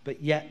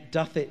 but yet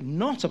doth it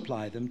not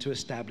apply them to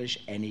establish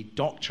any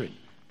doctrine.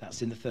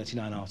 That's in the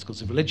 39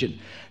 Articles of Religion.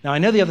 Now, I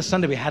know the other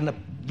Sunday we had a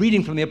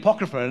reading from the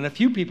Apocrypha, and a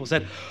few people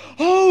said,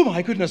 oh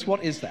my goodness,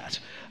 what is that?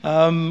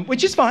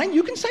 Which is fine,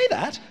 you can say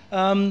that.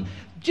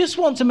 Just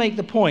want to make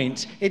the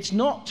point, it's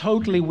not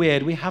totally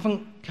weird. We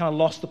haven't kind of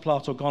lost the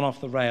plot or gone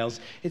off the rails.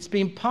 It's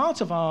been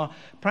part of our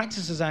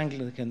practice as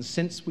Anglicans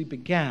since we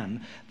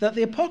began, that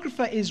the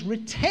Apocrypha is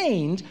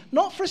retained,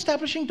 not for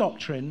establishing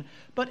doctrine,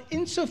 but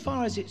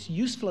insofar as it's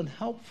useful and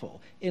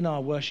helpful in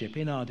our worship,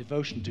 in our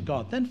devotion to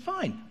God, then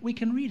fine, we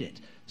can read it.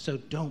 So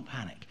don't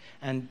panic.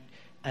 And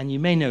you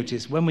may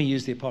notice when we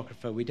use the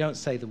Apocrypha, we don't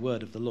say the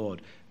word of the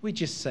Lord. We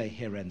just say,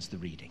 here ends the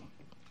reading.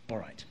 All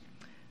right.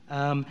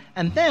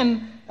 And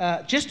then,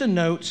 just a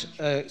note,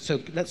 so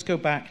let's go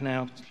back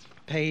now.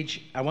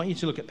 I want you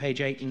to look at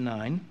page 8 and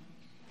 9.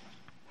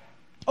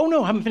 Oh,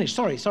 no, I haven't finished.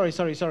 Sorry.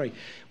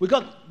 We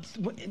got,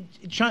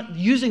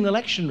 using the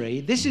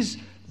lectionary,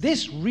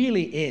 this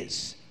really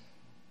is,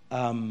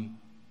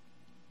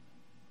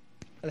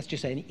 let's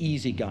just say an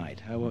easy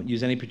guide. I won't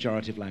use any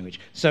pejorative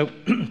language. So,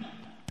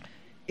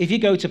 if you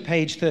go to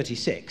page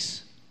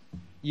 36,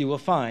 you will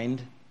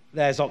find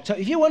there's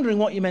October. If you're wondering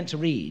what you're meant to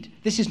read,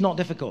 this is not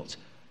difficult.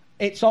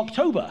 It's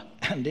October,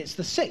 and it's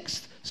the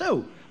 6th.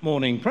 So,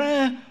 morning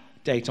prayer,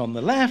 date on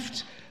the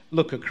left,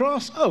 look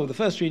across. Oh, the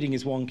first reading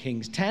is 1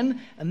 Kings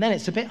 10, and then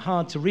it's a bit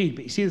hard to read,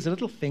 but you see there's a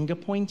little finger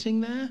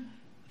pointing there?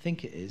 I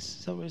think it is.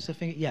 So it's a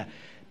finger, yeah.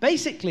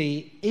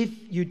 Basically, if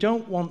you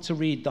don't want to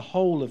read the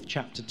whole of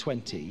chapter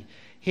 20,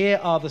 here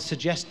are the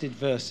suggested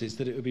verses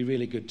that it would be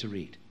really good to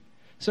read.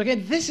 So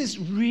again, this is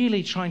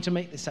really trying to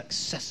make this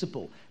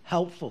accessible,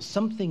 helpful,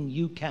 something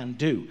you can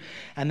do.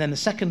 And then the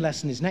second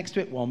lesson is next to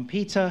it, 1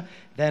 Peter.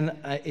 Then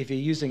if you're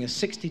using a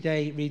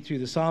 60-day read through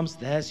the Psalms,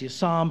 there's your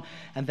Psalm.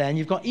 And then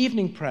you've got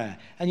evening prayer.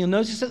 And you'll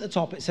notice at the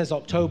top it says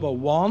October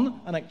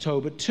 1 and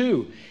October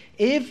 2.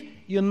 If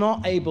you're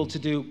not able to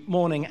do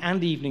morning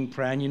and evening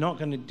prayer, and you're not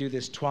going to do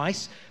this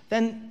twice,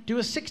 then do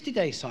a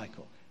 60-day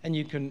cycle. And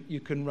you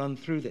can run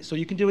through this. So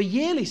you can do a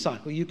yearly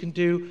cycle. You can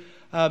do...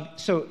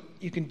 So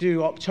you can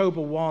do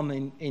October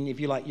 1 in, if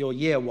you like, your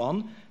year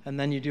 1, and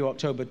then you do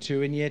October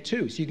 2 in year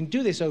 2. So you can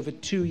do this over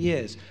 2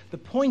 years. The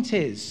point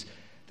is,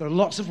 there are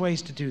lots of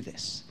ways to do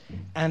this,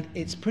 and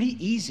it's pretty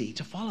easy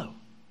to follow.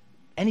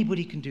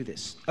 Anybody can do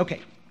this. Okay,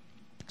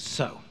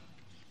 so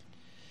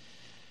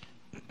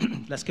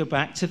let's go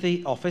back to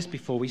the office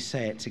before we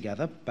say it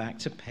together. Back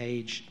to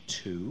page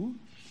 2.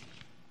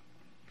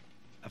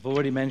 I've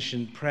already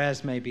mentioned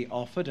prayers may be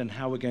offered and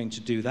how we're going to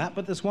do that,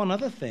 but there's one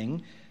other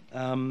thing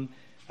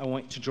I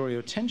want to draw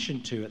your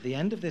attention to. At the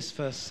end of this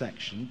first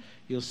section,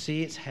 you'll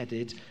see it's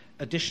headed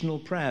Additional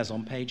Prayers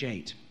on page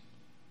 8.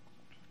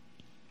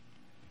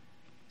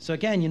 So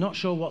again, you're not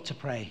sure what to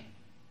pray.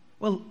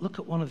 Well, look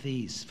at one of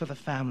these for the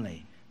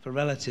family, for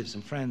relatives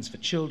and friends, for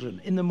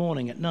children, in the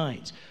morning, at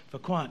night, for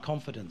quiet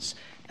confidence.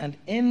 And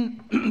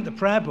in the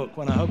prayer book,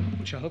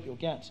 which I hope you'll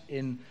get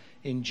in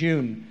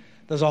June,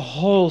 there's a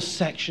whole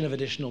section of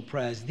additional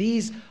prayers.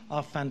 These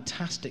are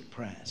fantastic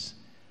prayers.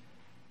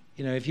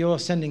 You know, if you're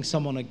sending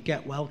someone a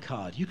get well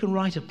card, you can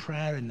write a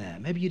prayer in there.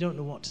 Maybe you don't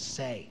know what to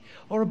say.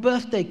 Or a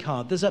birthday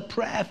card, there's a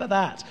prayer for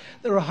that.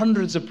 There are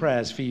hundreds of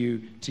prayers for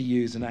you to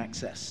use and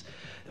access.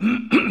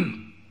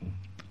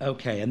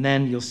 Okay, and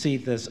then you'll see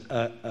there's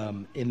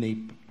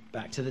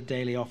back to the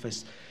daily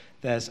office,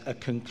 there's a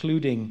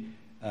concluding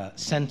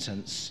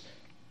sentence,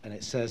 and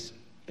it says,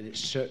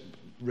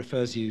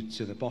 refers you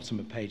to the bottom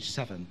of page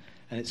 7,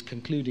 and it's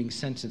concluding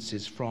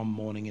sentences from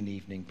morning and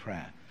evening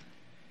prayer.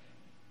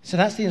 So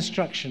that's the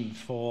instruction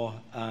for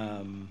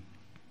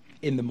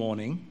in the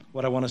morning.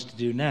 What I want us to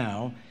do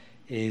now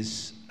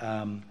is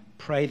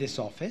pray this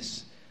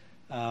office.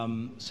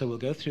 So we'll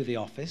go through the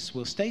office.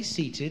 We'll stay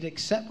seated,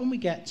 except when we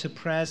get to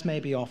prayers may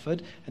be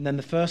offered, and then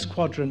the first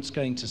quadrant's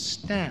going to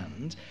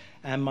stand.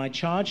 And my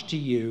charge to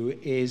you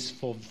is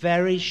for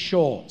very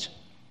short,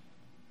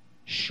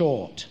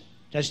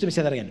 just let me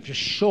say that again, just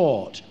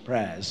short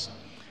prayers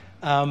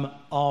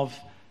of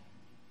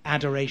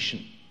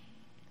adoration.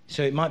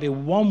 So it might be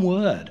one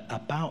word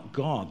about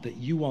God that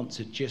you want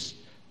to just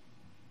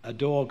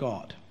adore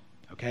God,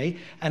 okay?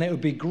 And it would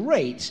be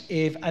great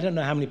if, I don't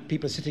know how many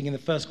people are sitting in the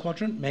first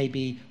quadrant,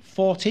 maybe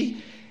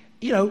 40.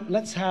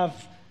 Let's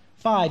have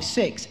 5,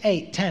 6,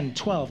 8, 10,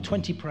 12,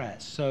 20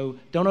 prayers. So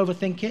don't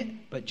overthink it,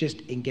 but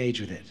just engage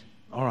with it.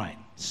 All right,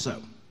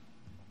 so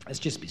let's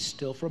just be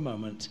still for a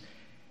moment.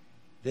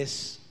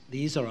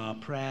 These are our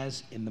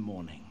prayers in the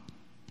morning.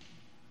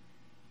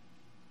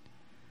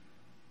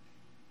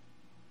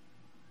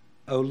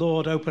 O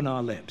Lord, open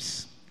our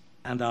lips,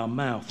 and our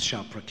mouth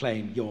shall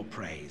proclaim your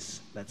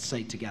praise. Let's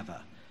say together,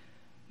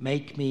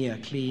 make me a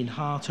clean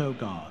heart, O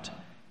God,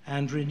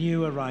 and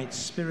renew a right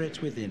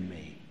spirit within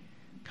me.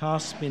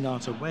 Cast me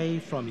not away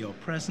from your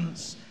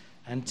presence,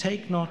 and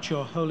take not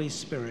your Holy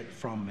Spirit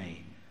from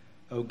me.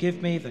 O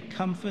give me the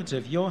comfort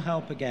of your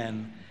help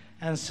again,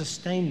 and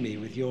sustain me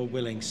with your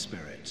willing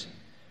spirit.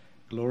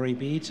 Glory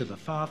be to the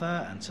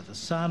Father, and to the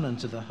Son, and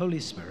to the Holy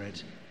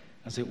Spirit,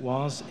 as it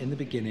was in the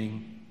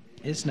beginning,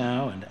 is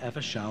now, and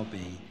ever shall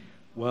be,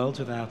 world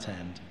without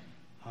end.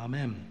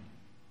 Amen.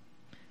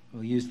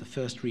 We'll use the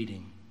first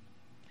reading.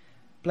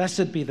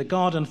 Blessed be the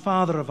God and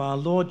Father of our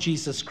Lord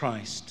Jesus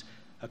Christ.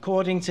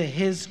 According to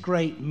his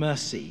great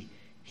mercy,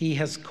 he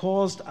has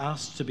caused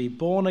us to be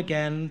born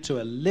again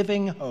to a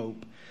living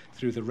hope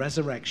through the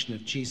resurrection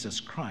of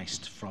Jesus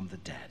Christ from the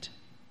dead.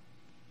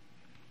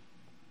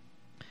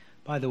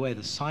 By the way,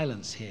 the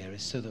silence here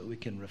is so that we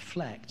can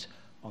reflect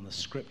on the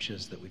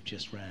scriptures that we've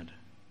just read.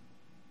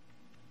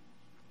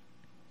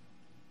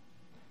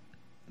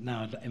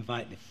 Now I'd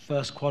invite the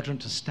first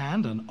quadrant to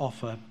stand and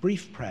offer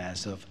brief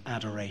prayers of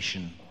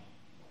adoration.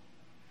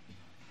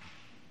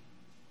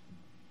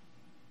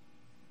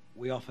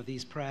 We offer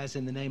these prayers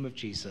in the name of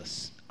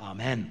Jesus.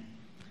 Amen.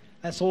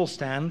 Let's all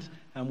stand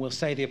and we'll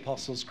say the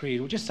Apostles' Creed.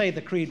 We'll just say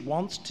the creed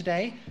once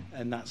today,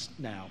 and that's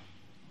now.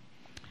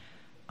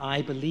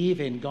 I believe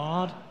in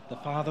God, the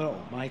Father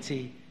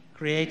Almighty,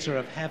 creator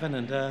of heaven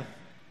and earth.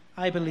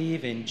 I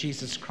believe in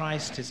Jesus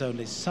Christ, his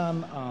only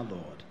Son, our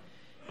Lord.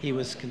 He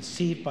was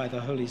conceived by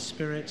the Holy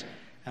Spirit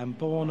and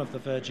born of the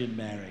Virgin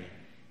Mary.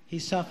 He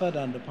suffered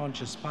under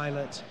Pontius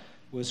Pilate,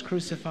 was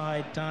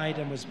crucified, died,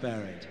 and was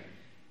buried.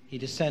 He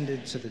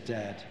descended to the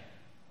dead.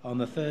 On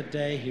the third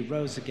day he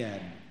rose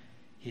again.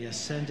 He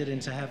ascended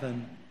into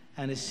heaven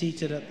and is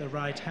seated at the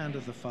right hand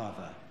of the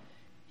Father.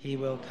 He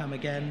will come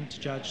again to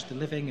judge the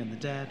living and the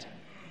dead.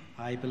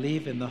 I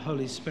believe in the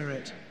Holy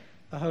Spirit,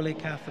 the Holy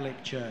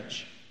Catholic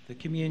Church, the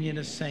communion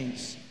of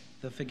saints,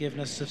 the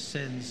forgiveness of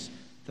sins,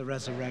 the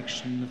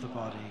resurrection of the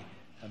body,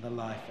 and the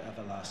life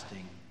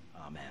everlasting.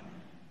 Amen.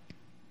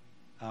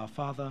 Our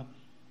Father,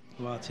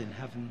 who art in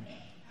heaven,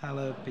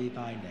 hallowed be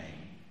thy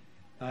name.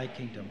 Thy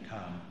kingdom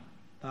come,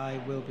 thy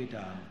will be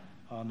done,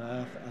 on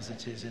earth as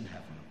it is in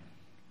heaven.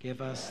 Give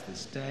us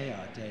this day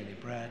our daily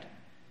bread,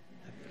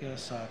 and forgive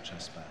us our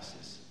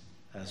trespasses,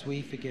 as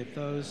we forgive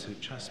those who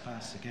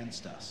trespass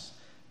against us.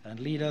 And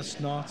lead us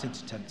not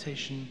into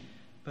temptation,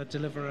 but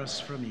deliver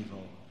us from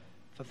evil.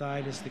 For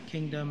thine is the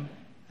kingdom,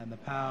 and the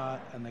power,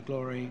 and the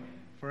glory,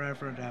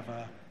 forever and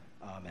ever.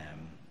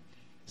 Amen.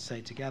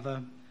 Say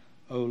together,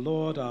 O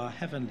Lord, our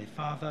heavenly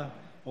Father,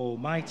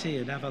 almighty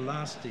and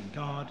everlasting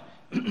God,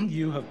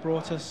 you have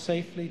brought us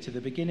safely to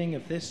the beginning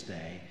of this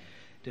day.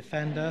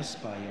 Defend us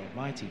by your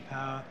mighty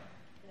power,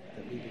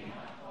 that we be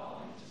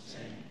called into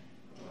sin.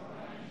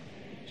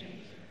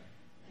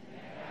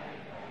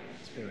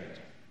 Spirit,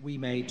 we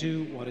may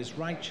do what is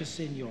righteous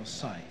in your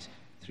sight,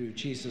 through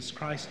Jesus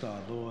Christ our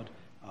Lord.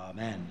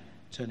 Amen.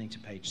 Turning to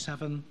page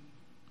 7,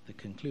 the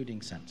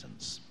concluding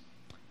sentence.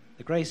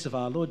 The grace of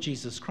our Lord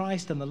Jesus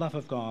Christ and the love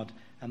of God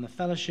and the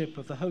fellowship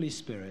of the Holy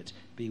Spirit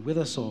be with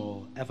us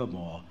all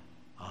evermore.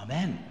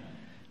 Amen.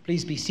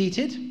 Please be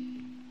seated.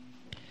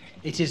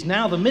 It is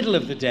now the middle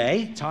of the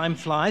day. Time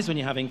flies when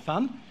you're having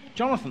fun.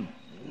 Jonathan.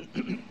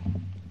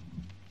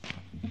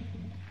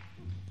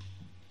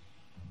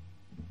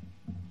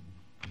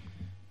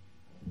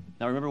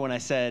 Now remember when I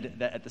said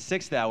that at the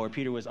 6th hour,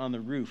 Peter was on the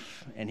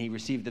roof and he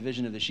received the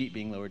vision of the sheep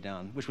being lowered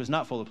down, which was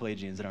not full of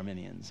Pelagians and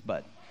Arminians,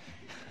 but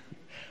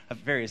of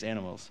various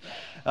animals.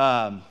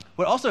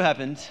 What also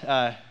happened,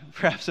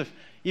 perhaps of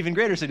even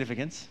greater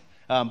significance,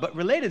 but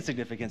related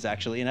significance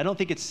actually, and I don't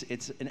think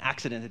it's an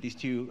accident that these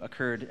two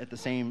occurred at the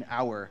same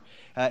hour,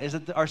 is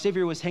that our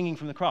Savior was hanging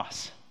from the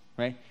cross,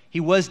 right? He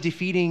was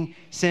defeating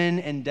sin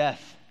and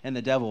death and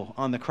the devil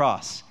on the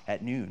cross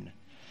at noon.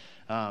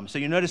 So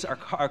you notice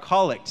our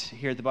collect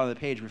here at the bottom of the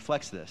page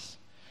reflects this.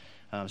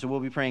 So we'll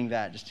be praying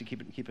that just to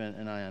keep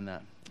an eye on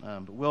that.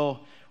 But we'll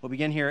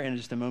begin here in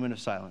just a moment of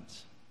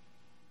silence.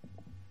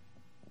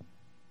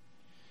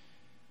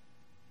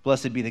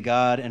 Blessed be the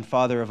God and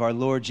Father of our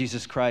Lord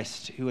Jesus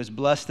Christ, who has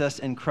blessed us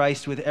in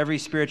Christ with every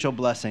spiritual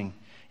blessing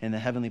in the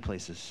heavenly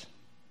places.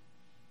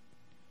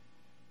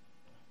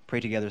 pray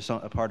together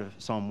a part of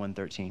Psalm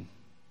 113.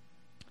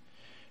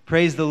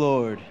 Praise the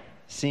Lord.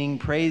 Sing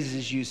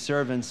praises, you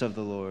servants of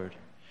the Lord.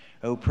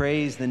 Oh,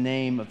 praise the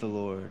name of the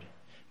Lord.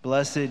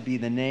 Blessed be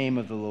the name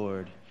of the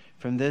Lord,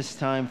 from this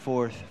time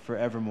forth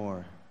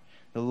forevermore.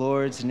 The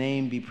Lord's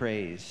name be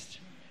praised.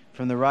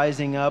 From the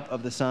rising up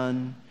of the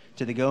sun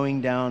to the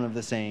going down of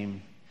the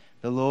same,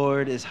 the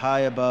Lord is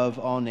high above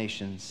all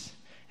nations,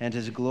 and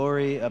his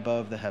glory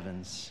above the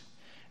heavens.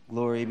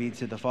 Glory be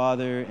to the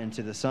Father, and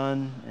to the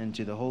Son, and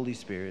to the Holy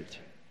Spirit,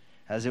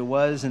 as it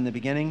was in the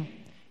beginning,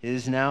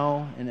 is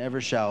now, and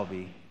ever shall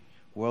be,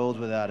 world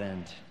without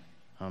end.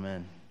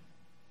 Amen.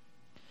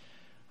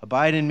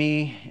 Abide in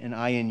me, and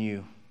I in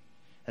you.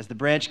 As the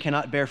branch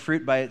cannot bear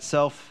fruit by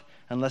itself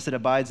unless it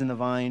abides in the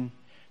vine,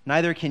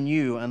 neither can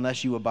you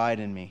unless you abide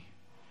in me.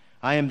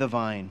 I am the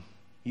vine,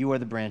 you are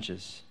the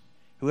branches.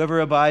 Whoever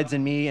abides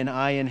in me and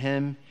I in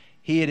him,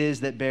 he it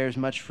is that bears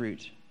much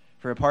fruit.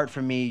 For apart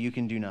from me, you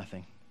can do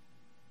nothing.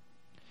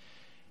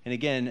 And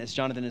again, as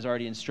Jonathan has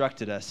already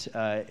instructed us,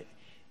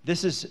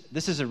 this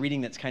is a reading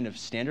that's kind of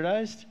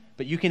standardized,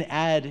 but you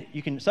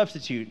can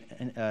substitute,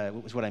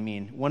 what was what I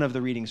mean, one of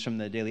the readings from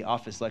the daily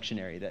office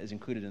lectionary that is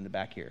included in the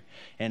back here.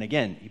 And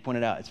again, he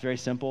pointed out, it's very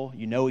simple.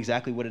 You know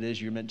exactly what it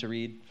is you're meant to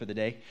read for the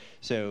day.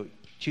 So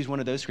choose one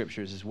of those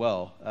scriptures as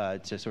well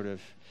to sort of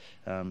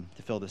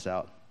to fill this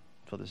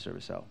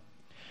service out.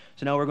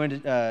 So now we're going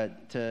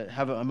to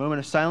have a moment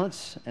of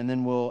silence, and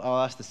then I'll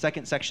ask the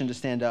second section to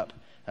stand up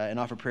and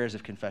offer prayers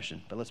of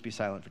confession. But let's be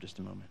silent for just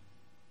a moment.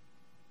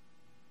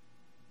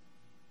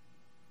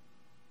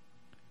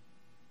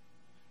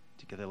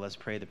 Together, let's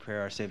pray the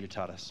prayer our Savior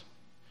taught us.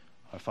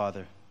 Our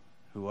Father,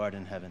 who art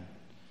in heaven,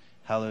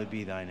 hallowed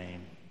be thy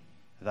name.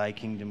 Thy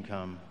kingdom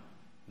come,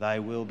 thy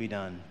will be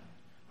done,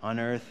 on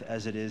earth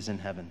as it is in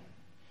heaven.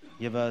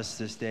 Give us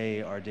this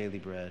day our daily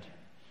bread,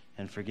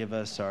 and forgive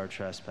us our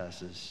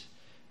trespasses,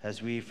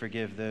 as we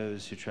forgive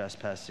those who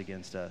trespass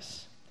against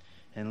us.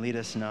 And lead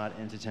us not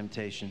into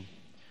temptation,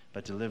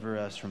 but deliver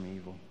us from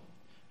evil.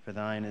 For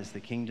thine is the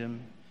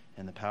kingdom,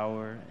 and the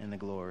power, and the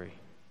glory,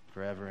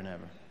 forever and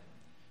ever.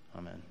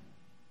 Amen.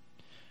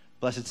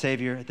 Blessed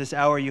Savior, at this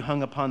hour you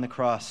hung upon the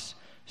cross,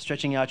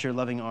 stretching out your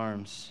loving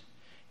arms.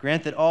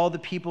 Grant that all the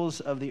peoples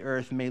of the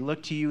earth may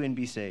look to you and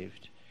be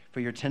saved,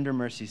 for your tender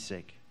mercy's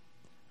sake.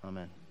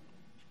 Amen.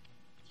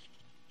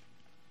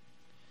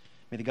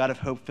 May the God of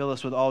hope fill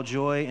us with all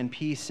joy and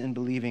peace in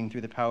believing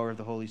through the power of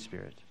the Holy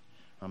Spirit.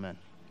 Amen.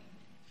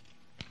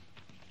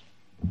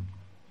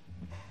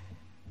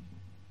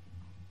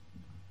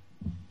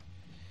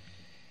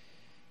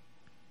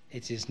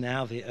 It is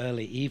now the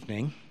early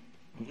evening.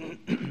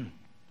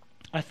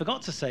 I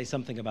forgot to say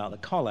something about the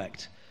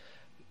collect.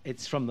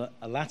 It's from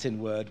a Latin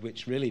word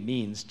which really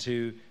means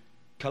to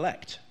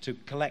collect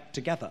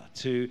together,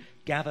 to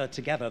gather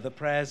together the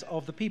prayers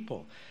of the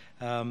people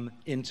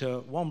into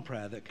one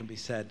prayer that can be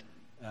said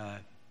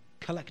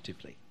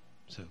collectively.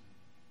 So,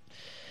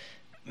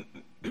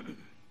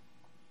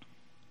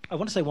 I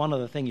want to say one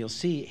other thing. You'll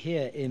see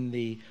here in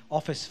the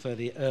office for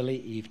the early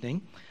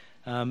evening,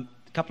 a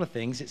couple of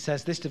things. It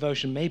says this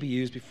devotion may be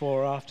used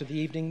before or after the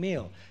evening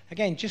meal.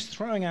 Again, just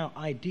throwing out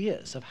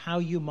ideas of how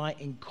you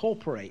might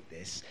incorporate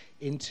this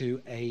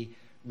into a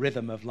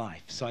rhythm of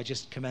life. So I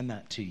just commend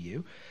that to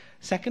you.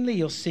 Secondly,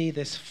 you'll see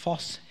this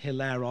phos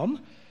hilaron.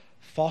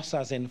 Phos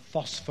as in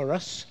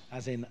phosphorus,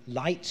 as in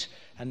light,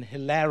 and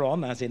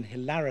hilaron as in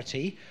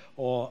hilarity,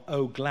 or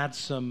oh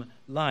gladsome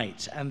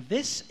light. And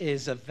this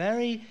is a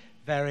very,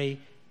 very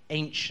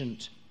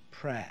ancient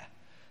prayer.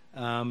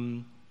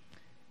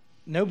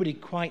 Nobody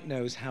quite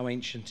knows how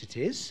ancient it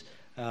is,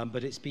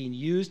 but it's been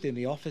used in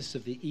the office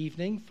of the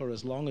evening for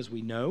as long as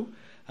we know.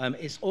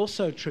 It's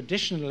also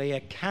traditionally a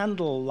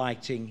candle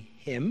lighting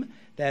hymn.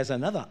 There's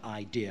another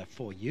idea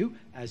for you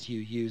as you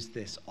use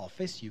this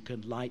office. You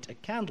can light a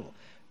candle,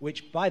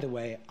 which, by the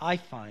way, I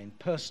find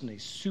personally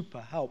super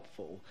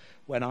helpful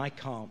when I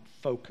can't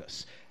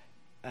focus.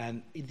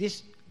 And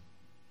this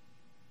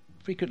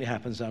frequently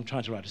happens. I'm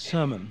trying to write a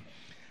sermon.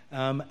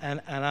 And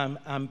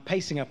I'm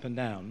pacing up and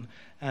down,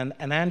 and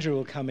Andrew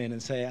will come in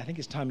and say, I think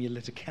it's time you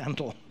lit a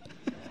candle.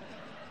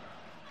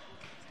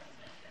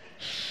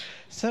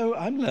 So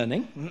I'm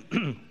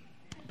learning.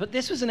 But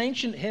this was an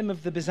ancient hymn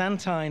of the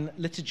Byzantine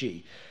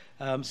liturgy.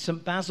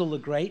 St. Basil the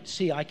Great,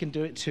 see, I can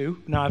do it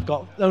too. Now I've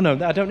got, oh no,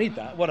 I don't need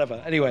that,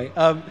 whatever. Anyway,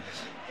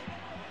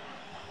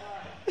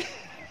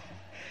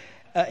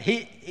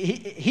 he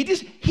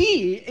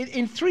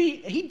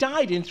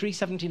died in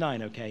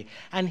 379, okay,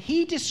 and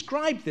he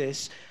described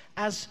this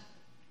as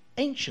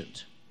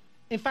ancient.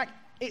 In fact,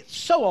 it's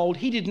so old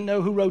he didn't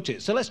know who wrote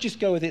it. So let's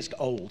just go with it's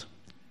old.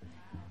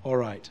 All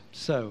right.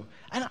 So,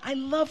 and I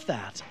love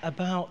that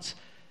about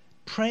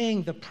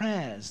praying the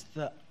prayers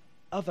that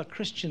other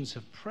Christians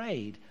have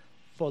prayed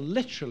for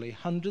literally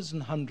hundreds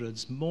and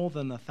hundreds, more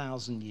than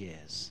 1,000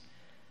 years.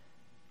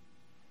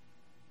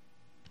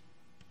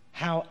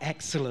 How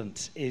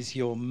excellent is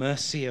your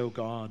mercy, O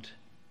God.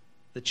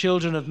 The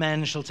children of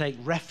men shall take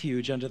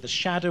refuge under the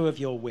shadow of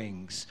your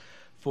wings.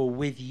 For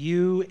with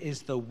you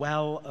is the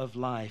well of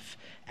life,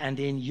 and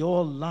in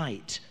your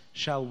light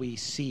shall we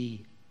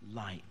see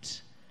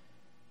light.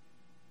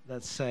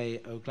 Let's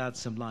say, O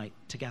gladsome light,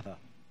 together.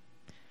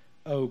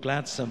 O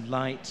gladsome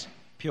light,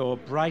 pure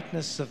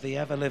brightness of the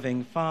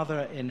ever-living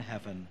Father in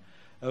heaven,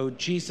 O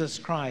Jesus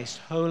Christ,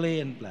 holy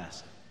and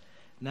blessed,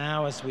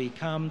 now as we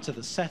come to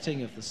the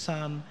setting of the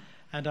sun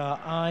and our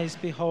eyes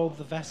behold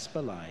the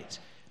vesper light,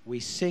 we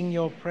sing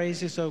your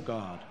praises, O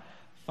God,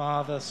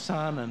 Father,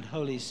 Son, and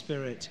Holy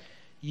Spirit.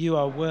 You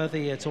are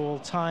worthy at all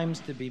times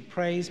to be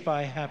praised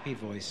by happy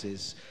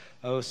voices,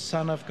 O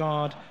Son of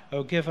God,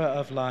 O Giver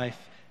of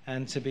life,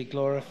 and to be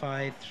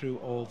glorified through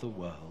all the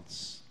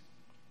worlds.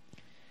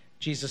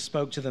 Jesus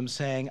spoke to them,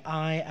 saying,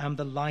 I am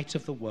the light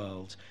of the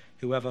world.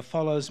 Whoever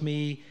follows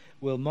me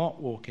will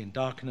not walk in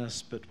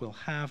darkness, but will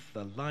have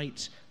the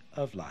light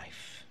of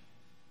life.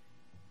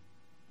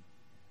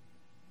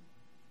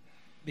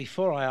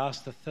 Before I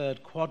ask the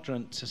third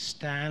quadrant to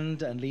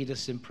stand and lead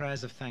us in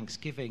prayers of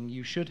thanksgiving,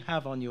 you should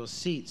have on your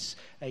seats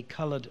a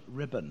colored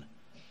ribbon.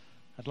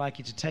 I'd like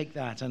you to take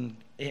that and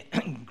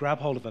grab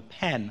hold of a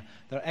pen.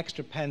 There are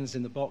extra pens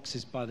in the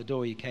boxes by the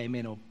door you came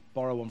in, or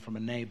borrow one from a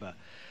neighbor.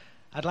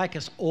 I'd like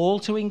us all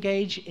to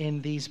engage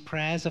in these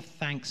prayers of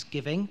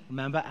thanksgiving.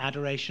 Remember,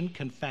 adoration,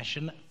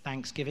 confession,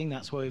 thanksgiving,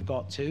 that's where we've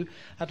got to.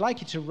 I'd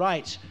like you to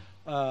write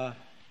a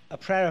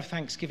prayer of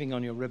thanksgiving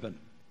on your ribbon.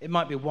 It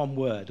might be one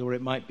word, or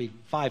it might be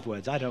 5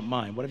 words. I don't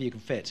mind, whatever you can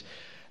fit.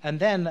 And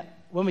then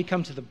when we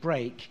come to the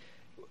break,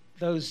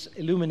 those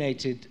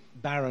illuminated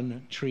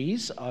barren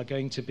trees are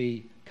going to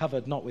be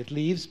covered not with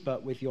leaves,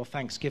 but with your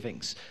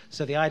thanksgivings.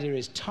 So the idea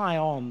is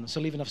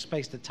leave enough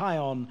space to tie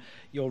on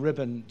your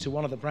ribbon to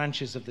one of the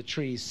branches of the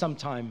trees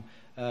sometime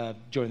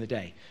during the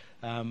day.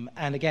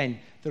 And again,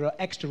 there are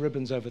extra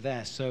ribbons over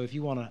there, so if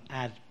you want to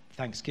add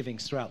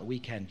thanksgivings throughout the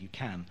weekend, you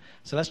can.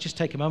 So let's just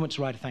take a moment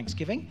to write a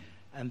thanksgiving,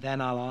 and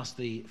then I'll ask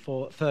the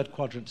third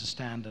quadrant to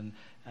stand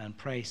and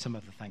pray some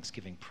of the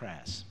thanksgiving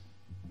prayers.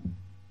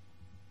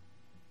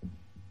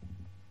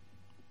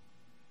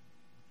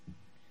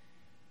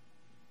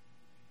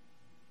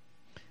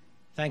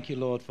 Thank you,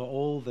 Lord, for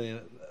all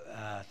the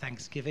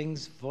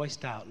thanksgivings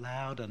voiced out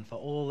loud and for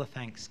all the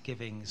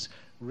thanksgivings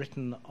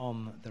written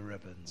on the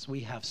ribbons.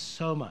 We have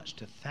so much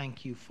to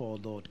thank you for,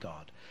 Lord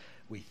God.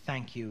 We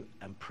thank you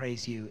and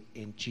praise you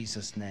in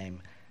Jesus'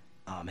 name.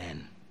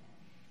 Amen.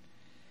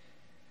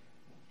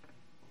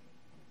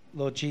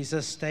 Lord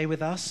Jesus, stay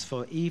with us,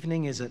 for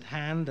evening is at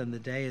hand and the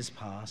day is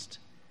past.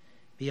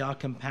 Be our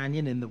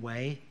companion in the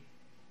way.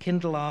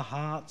 Kindle our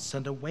hearts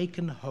and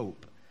awaken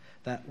hope,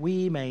 that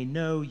we may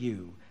know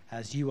you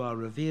as you are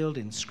revealed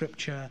in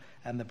Scripture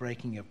and the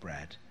breaking of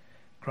bread.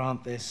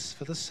 Grant this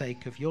for the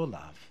sake of your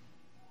love.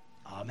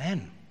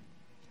 Amen.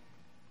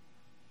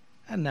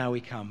 And now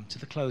we come to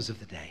the close of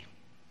the day.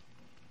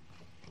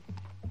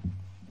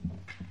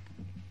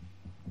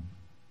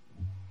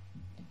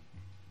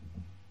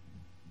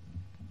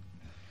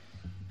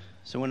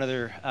 So one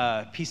other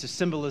piece of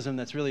symbolism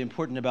that's really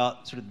important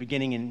about sort of the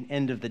beginning and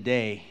end of the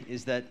day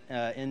is that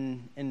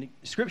in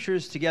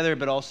scriptures together,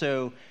 but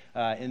also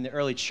in the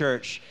early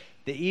church,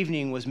 the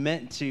evening was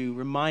meant to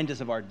remind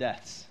us of our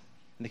deaths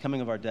and the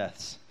coming of our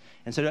deaths.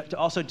 And so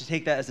to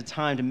take that as a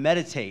time to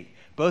meditate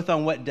both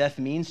on what death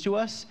means to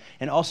us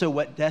and also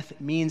what death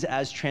means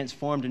as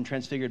transformed and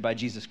transfigured by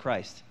Jesus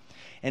Christ.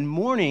 And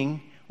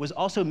morning was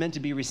also meant to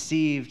be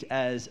received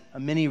as a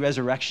mini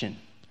resurrection,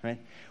 right?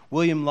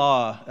 William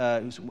Law,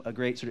 who's a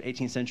great sort of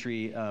 18th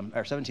century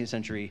or 17th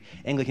century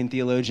Anglican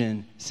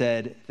theologian,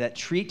 said that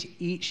treat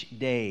each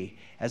day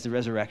as the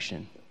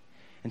resurrection,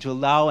 and to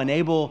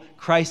enable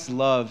Christ's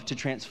love to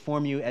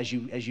transform you as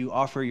you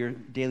offer your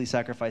daily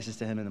sacrifices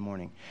to him in the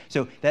morning.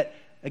 So that,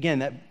 again,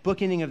 that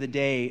bookending of the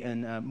day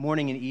and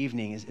morning and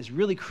evening is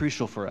really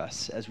crucial for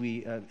us as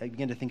we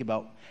begin to think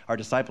about our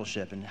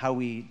discipleship and how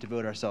we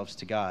devote ourselves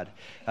to God.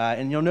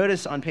 And you'll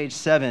notice on page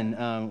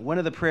 7, one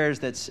of the prayers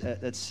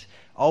that's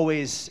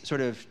always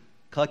sort of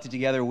collected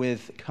together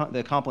with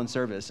the Compline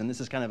service, and this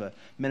is kind of a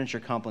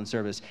miniature Compline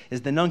service, is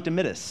the Nunc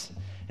Dimittis.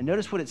 And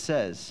notice what it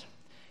says.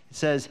 It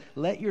says,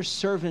 let your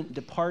servant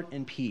depart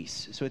in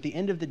peace. So at the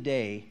end of the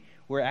day,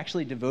 we're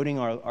actually devoting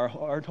our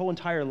whole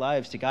entire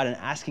lives to God and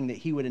asking that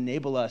he would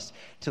enable us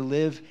to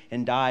live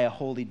and die a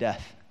holy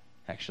death,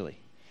 actually.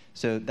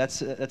 So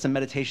that's a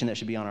meditation that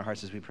should be on our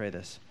hearts as we pray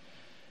this.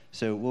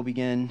 So we'll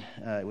begin,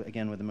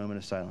 again, with a moment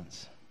of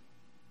silence.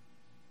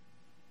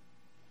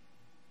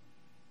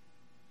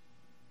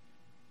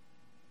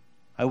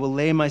 I will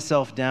lay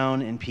myself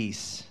down in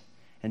peace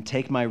and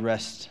take my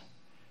rest.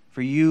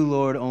 For you,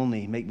 Lord,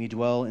 only make me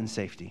dwell in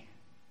safety.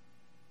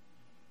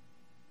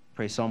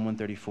 Pray Psalm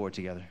 134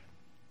 together.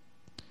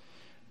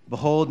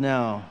 Behold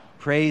now,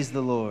 praise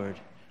the Lord,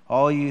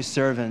 all you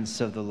servants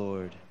of the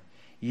Lord,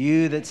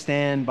 you that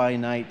stand by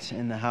night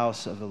in the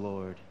house of the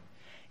Lord,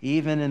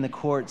 even in the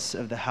courts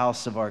of the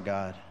house of our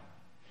God.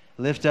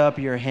 Lift up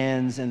your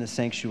hands in the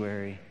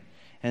sanctuary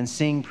and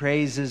sing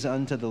praises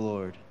unto the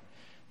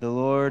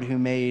Lord who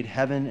made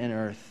heaven and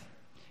earth,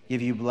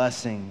 give you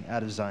blessing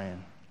out of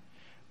Zion.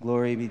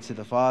 Glory be to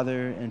the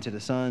Father, and to the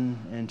Son,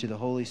 and to the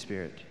Holy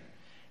Spirit,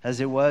 as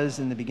it was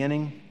in the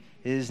beginning,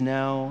 is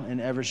now, and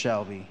ever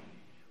shall be,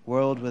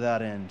 world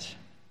without end.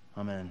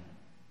 Amen.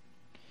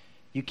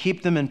 You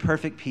keep them in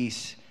perfect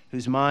peace,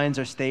 whose minds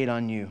are stayed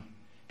on you,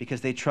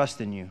 because they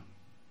trust in you.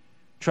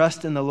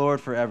 Trust in the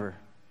Lord forever,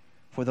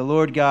 for the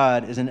Lord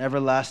God is an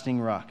everlasting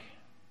rock.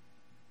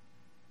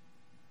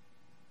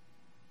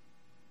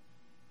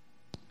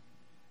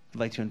 I'd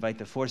like to invite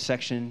the fourth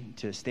section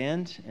to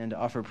stand and to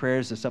offer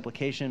prayers of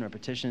supplication or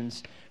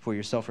petitions for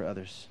yourself or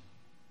others.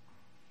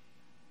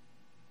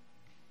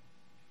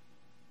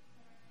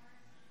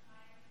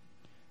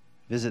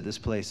 Visit this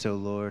place, O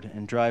Lord,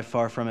 and drive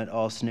far from it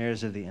all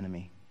snares of the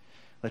enemy.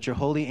 Let your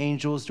holy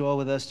angels dwell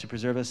with us to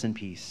preserve us in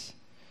peace,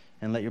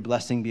 and let your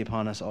blessing be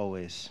upon us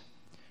always.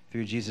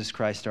 Through Jesus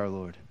Christ our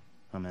Lord.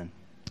 Amen.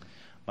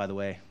 By the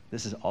way,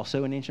 this is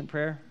also an ancient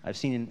prayer. I've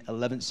seen an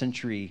 11th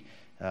century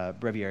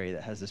breviary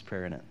that has this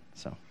prayer in it.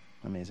 So,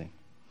 amazing.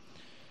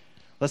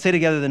 Let's say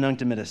together the Nunc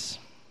Dimittis.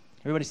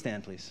 Everybody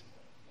stand, please.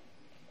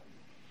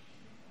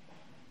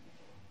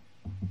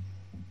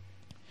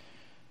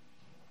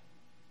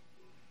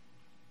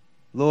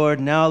 Lord,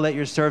 now let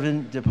your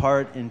servant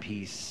depart in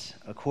peace,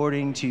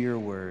 according to your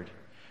word.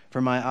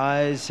 For my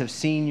eyes have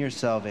seen your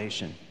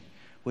salvation,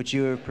 which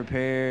you have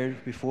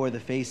prepared before the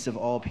face of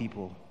all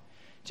people,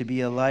 to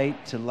be a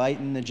light to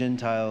lighten the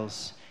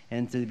Gentiles,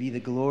 and to be the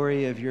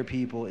glory of your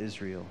people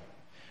Israel.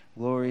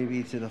 Glory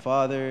be to the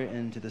Father,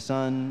 and to the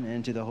Son,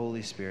 and to the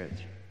Holy Spirit,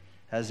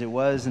 as it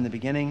was in the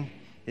beginning,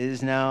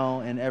 is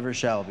now, and ever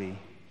shall be,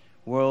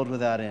 world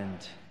without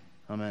end.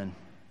 Amen.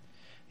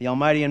 The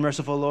Almighty and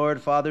merciful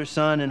Lord, Father,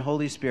 Son, and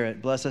Holy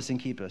Spirit, bless us and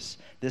keep us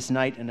this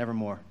night and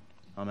evermore.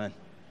 Amen.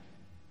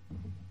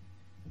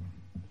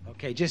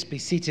 Okay, just be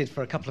seated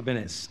for a couple of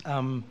minutes.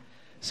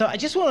 So I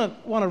just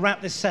want to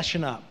wrap this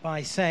session up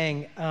by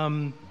saying,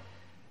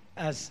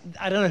 as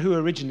I don't know who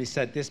originally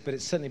said this, but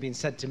it's certainly been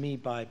said to me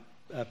by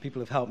people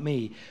who've helped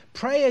me,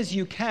 pray as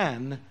you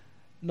can,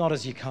 not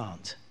as you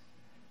can't.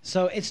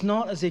 So it's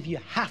not as if you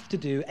have to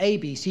do A,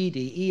 B, C,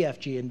 D, E, F,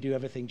 G, and do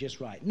everything just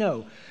right.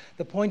 No,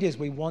 the point is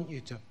we want you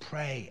to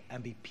pray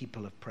and be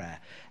people of prayer.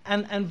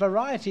 And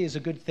variety is a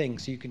good thing,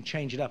 so you can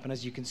change it up. And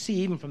as you can see,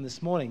 even from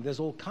this morning, there's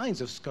all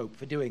kinds of scope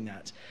for doing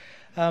that.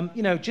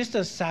 Just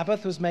as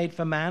Sabbath was made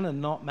for man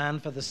and not man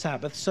for the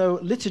Sabbath, so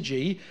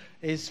liturgy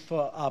is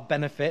for our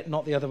benefit,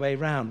 not the other way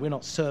around. We're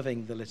not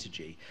serving the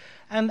liturgy.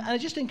 And I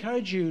just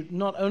encourage you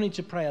not only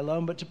to pray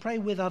alone, but to pray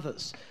with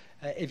others.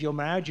 If you're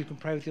married, you can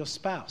pray with your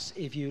spouse.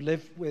 If you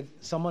live with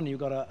someone,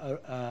 you've got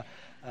a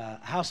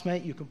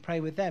housemate, you can pray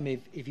with them.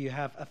 If you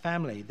have a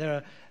family,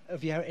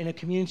 if you're in a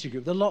community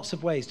group, there are lots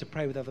of ways to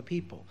pray with other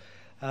people.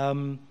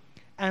 And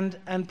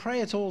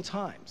pray at all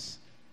times.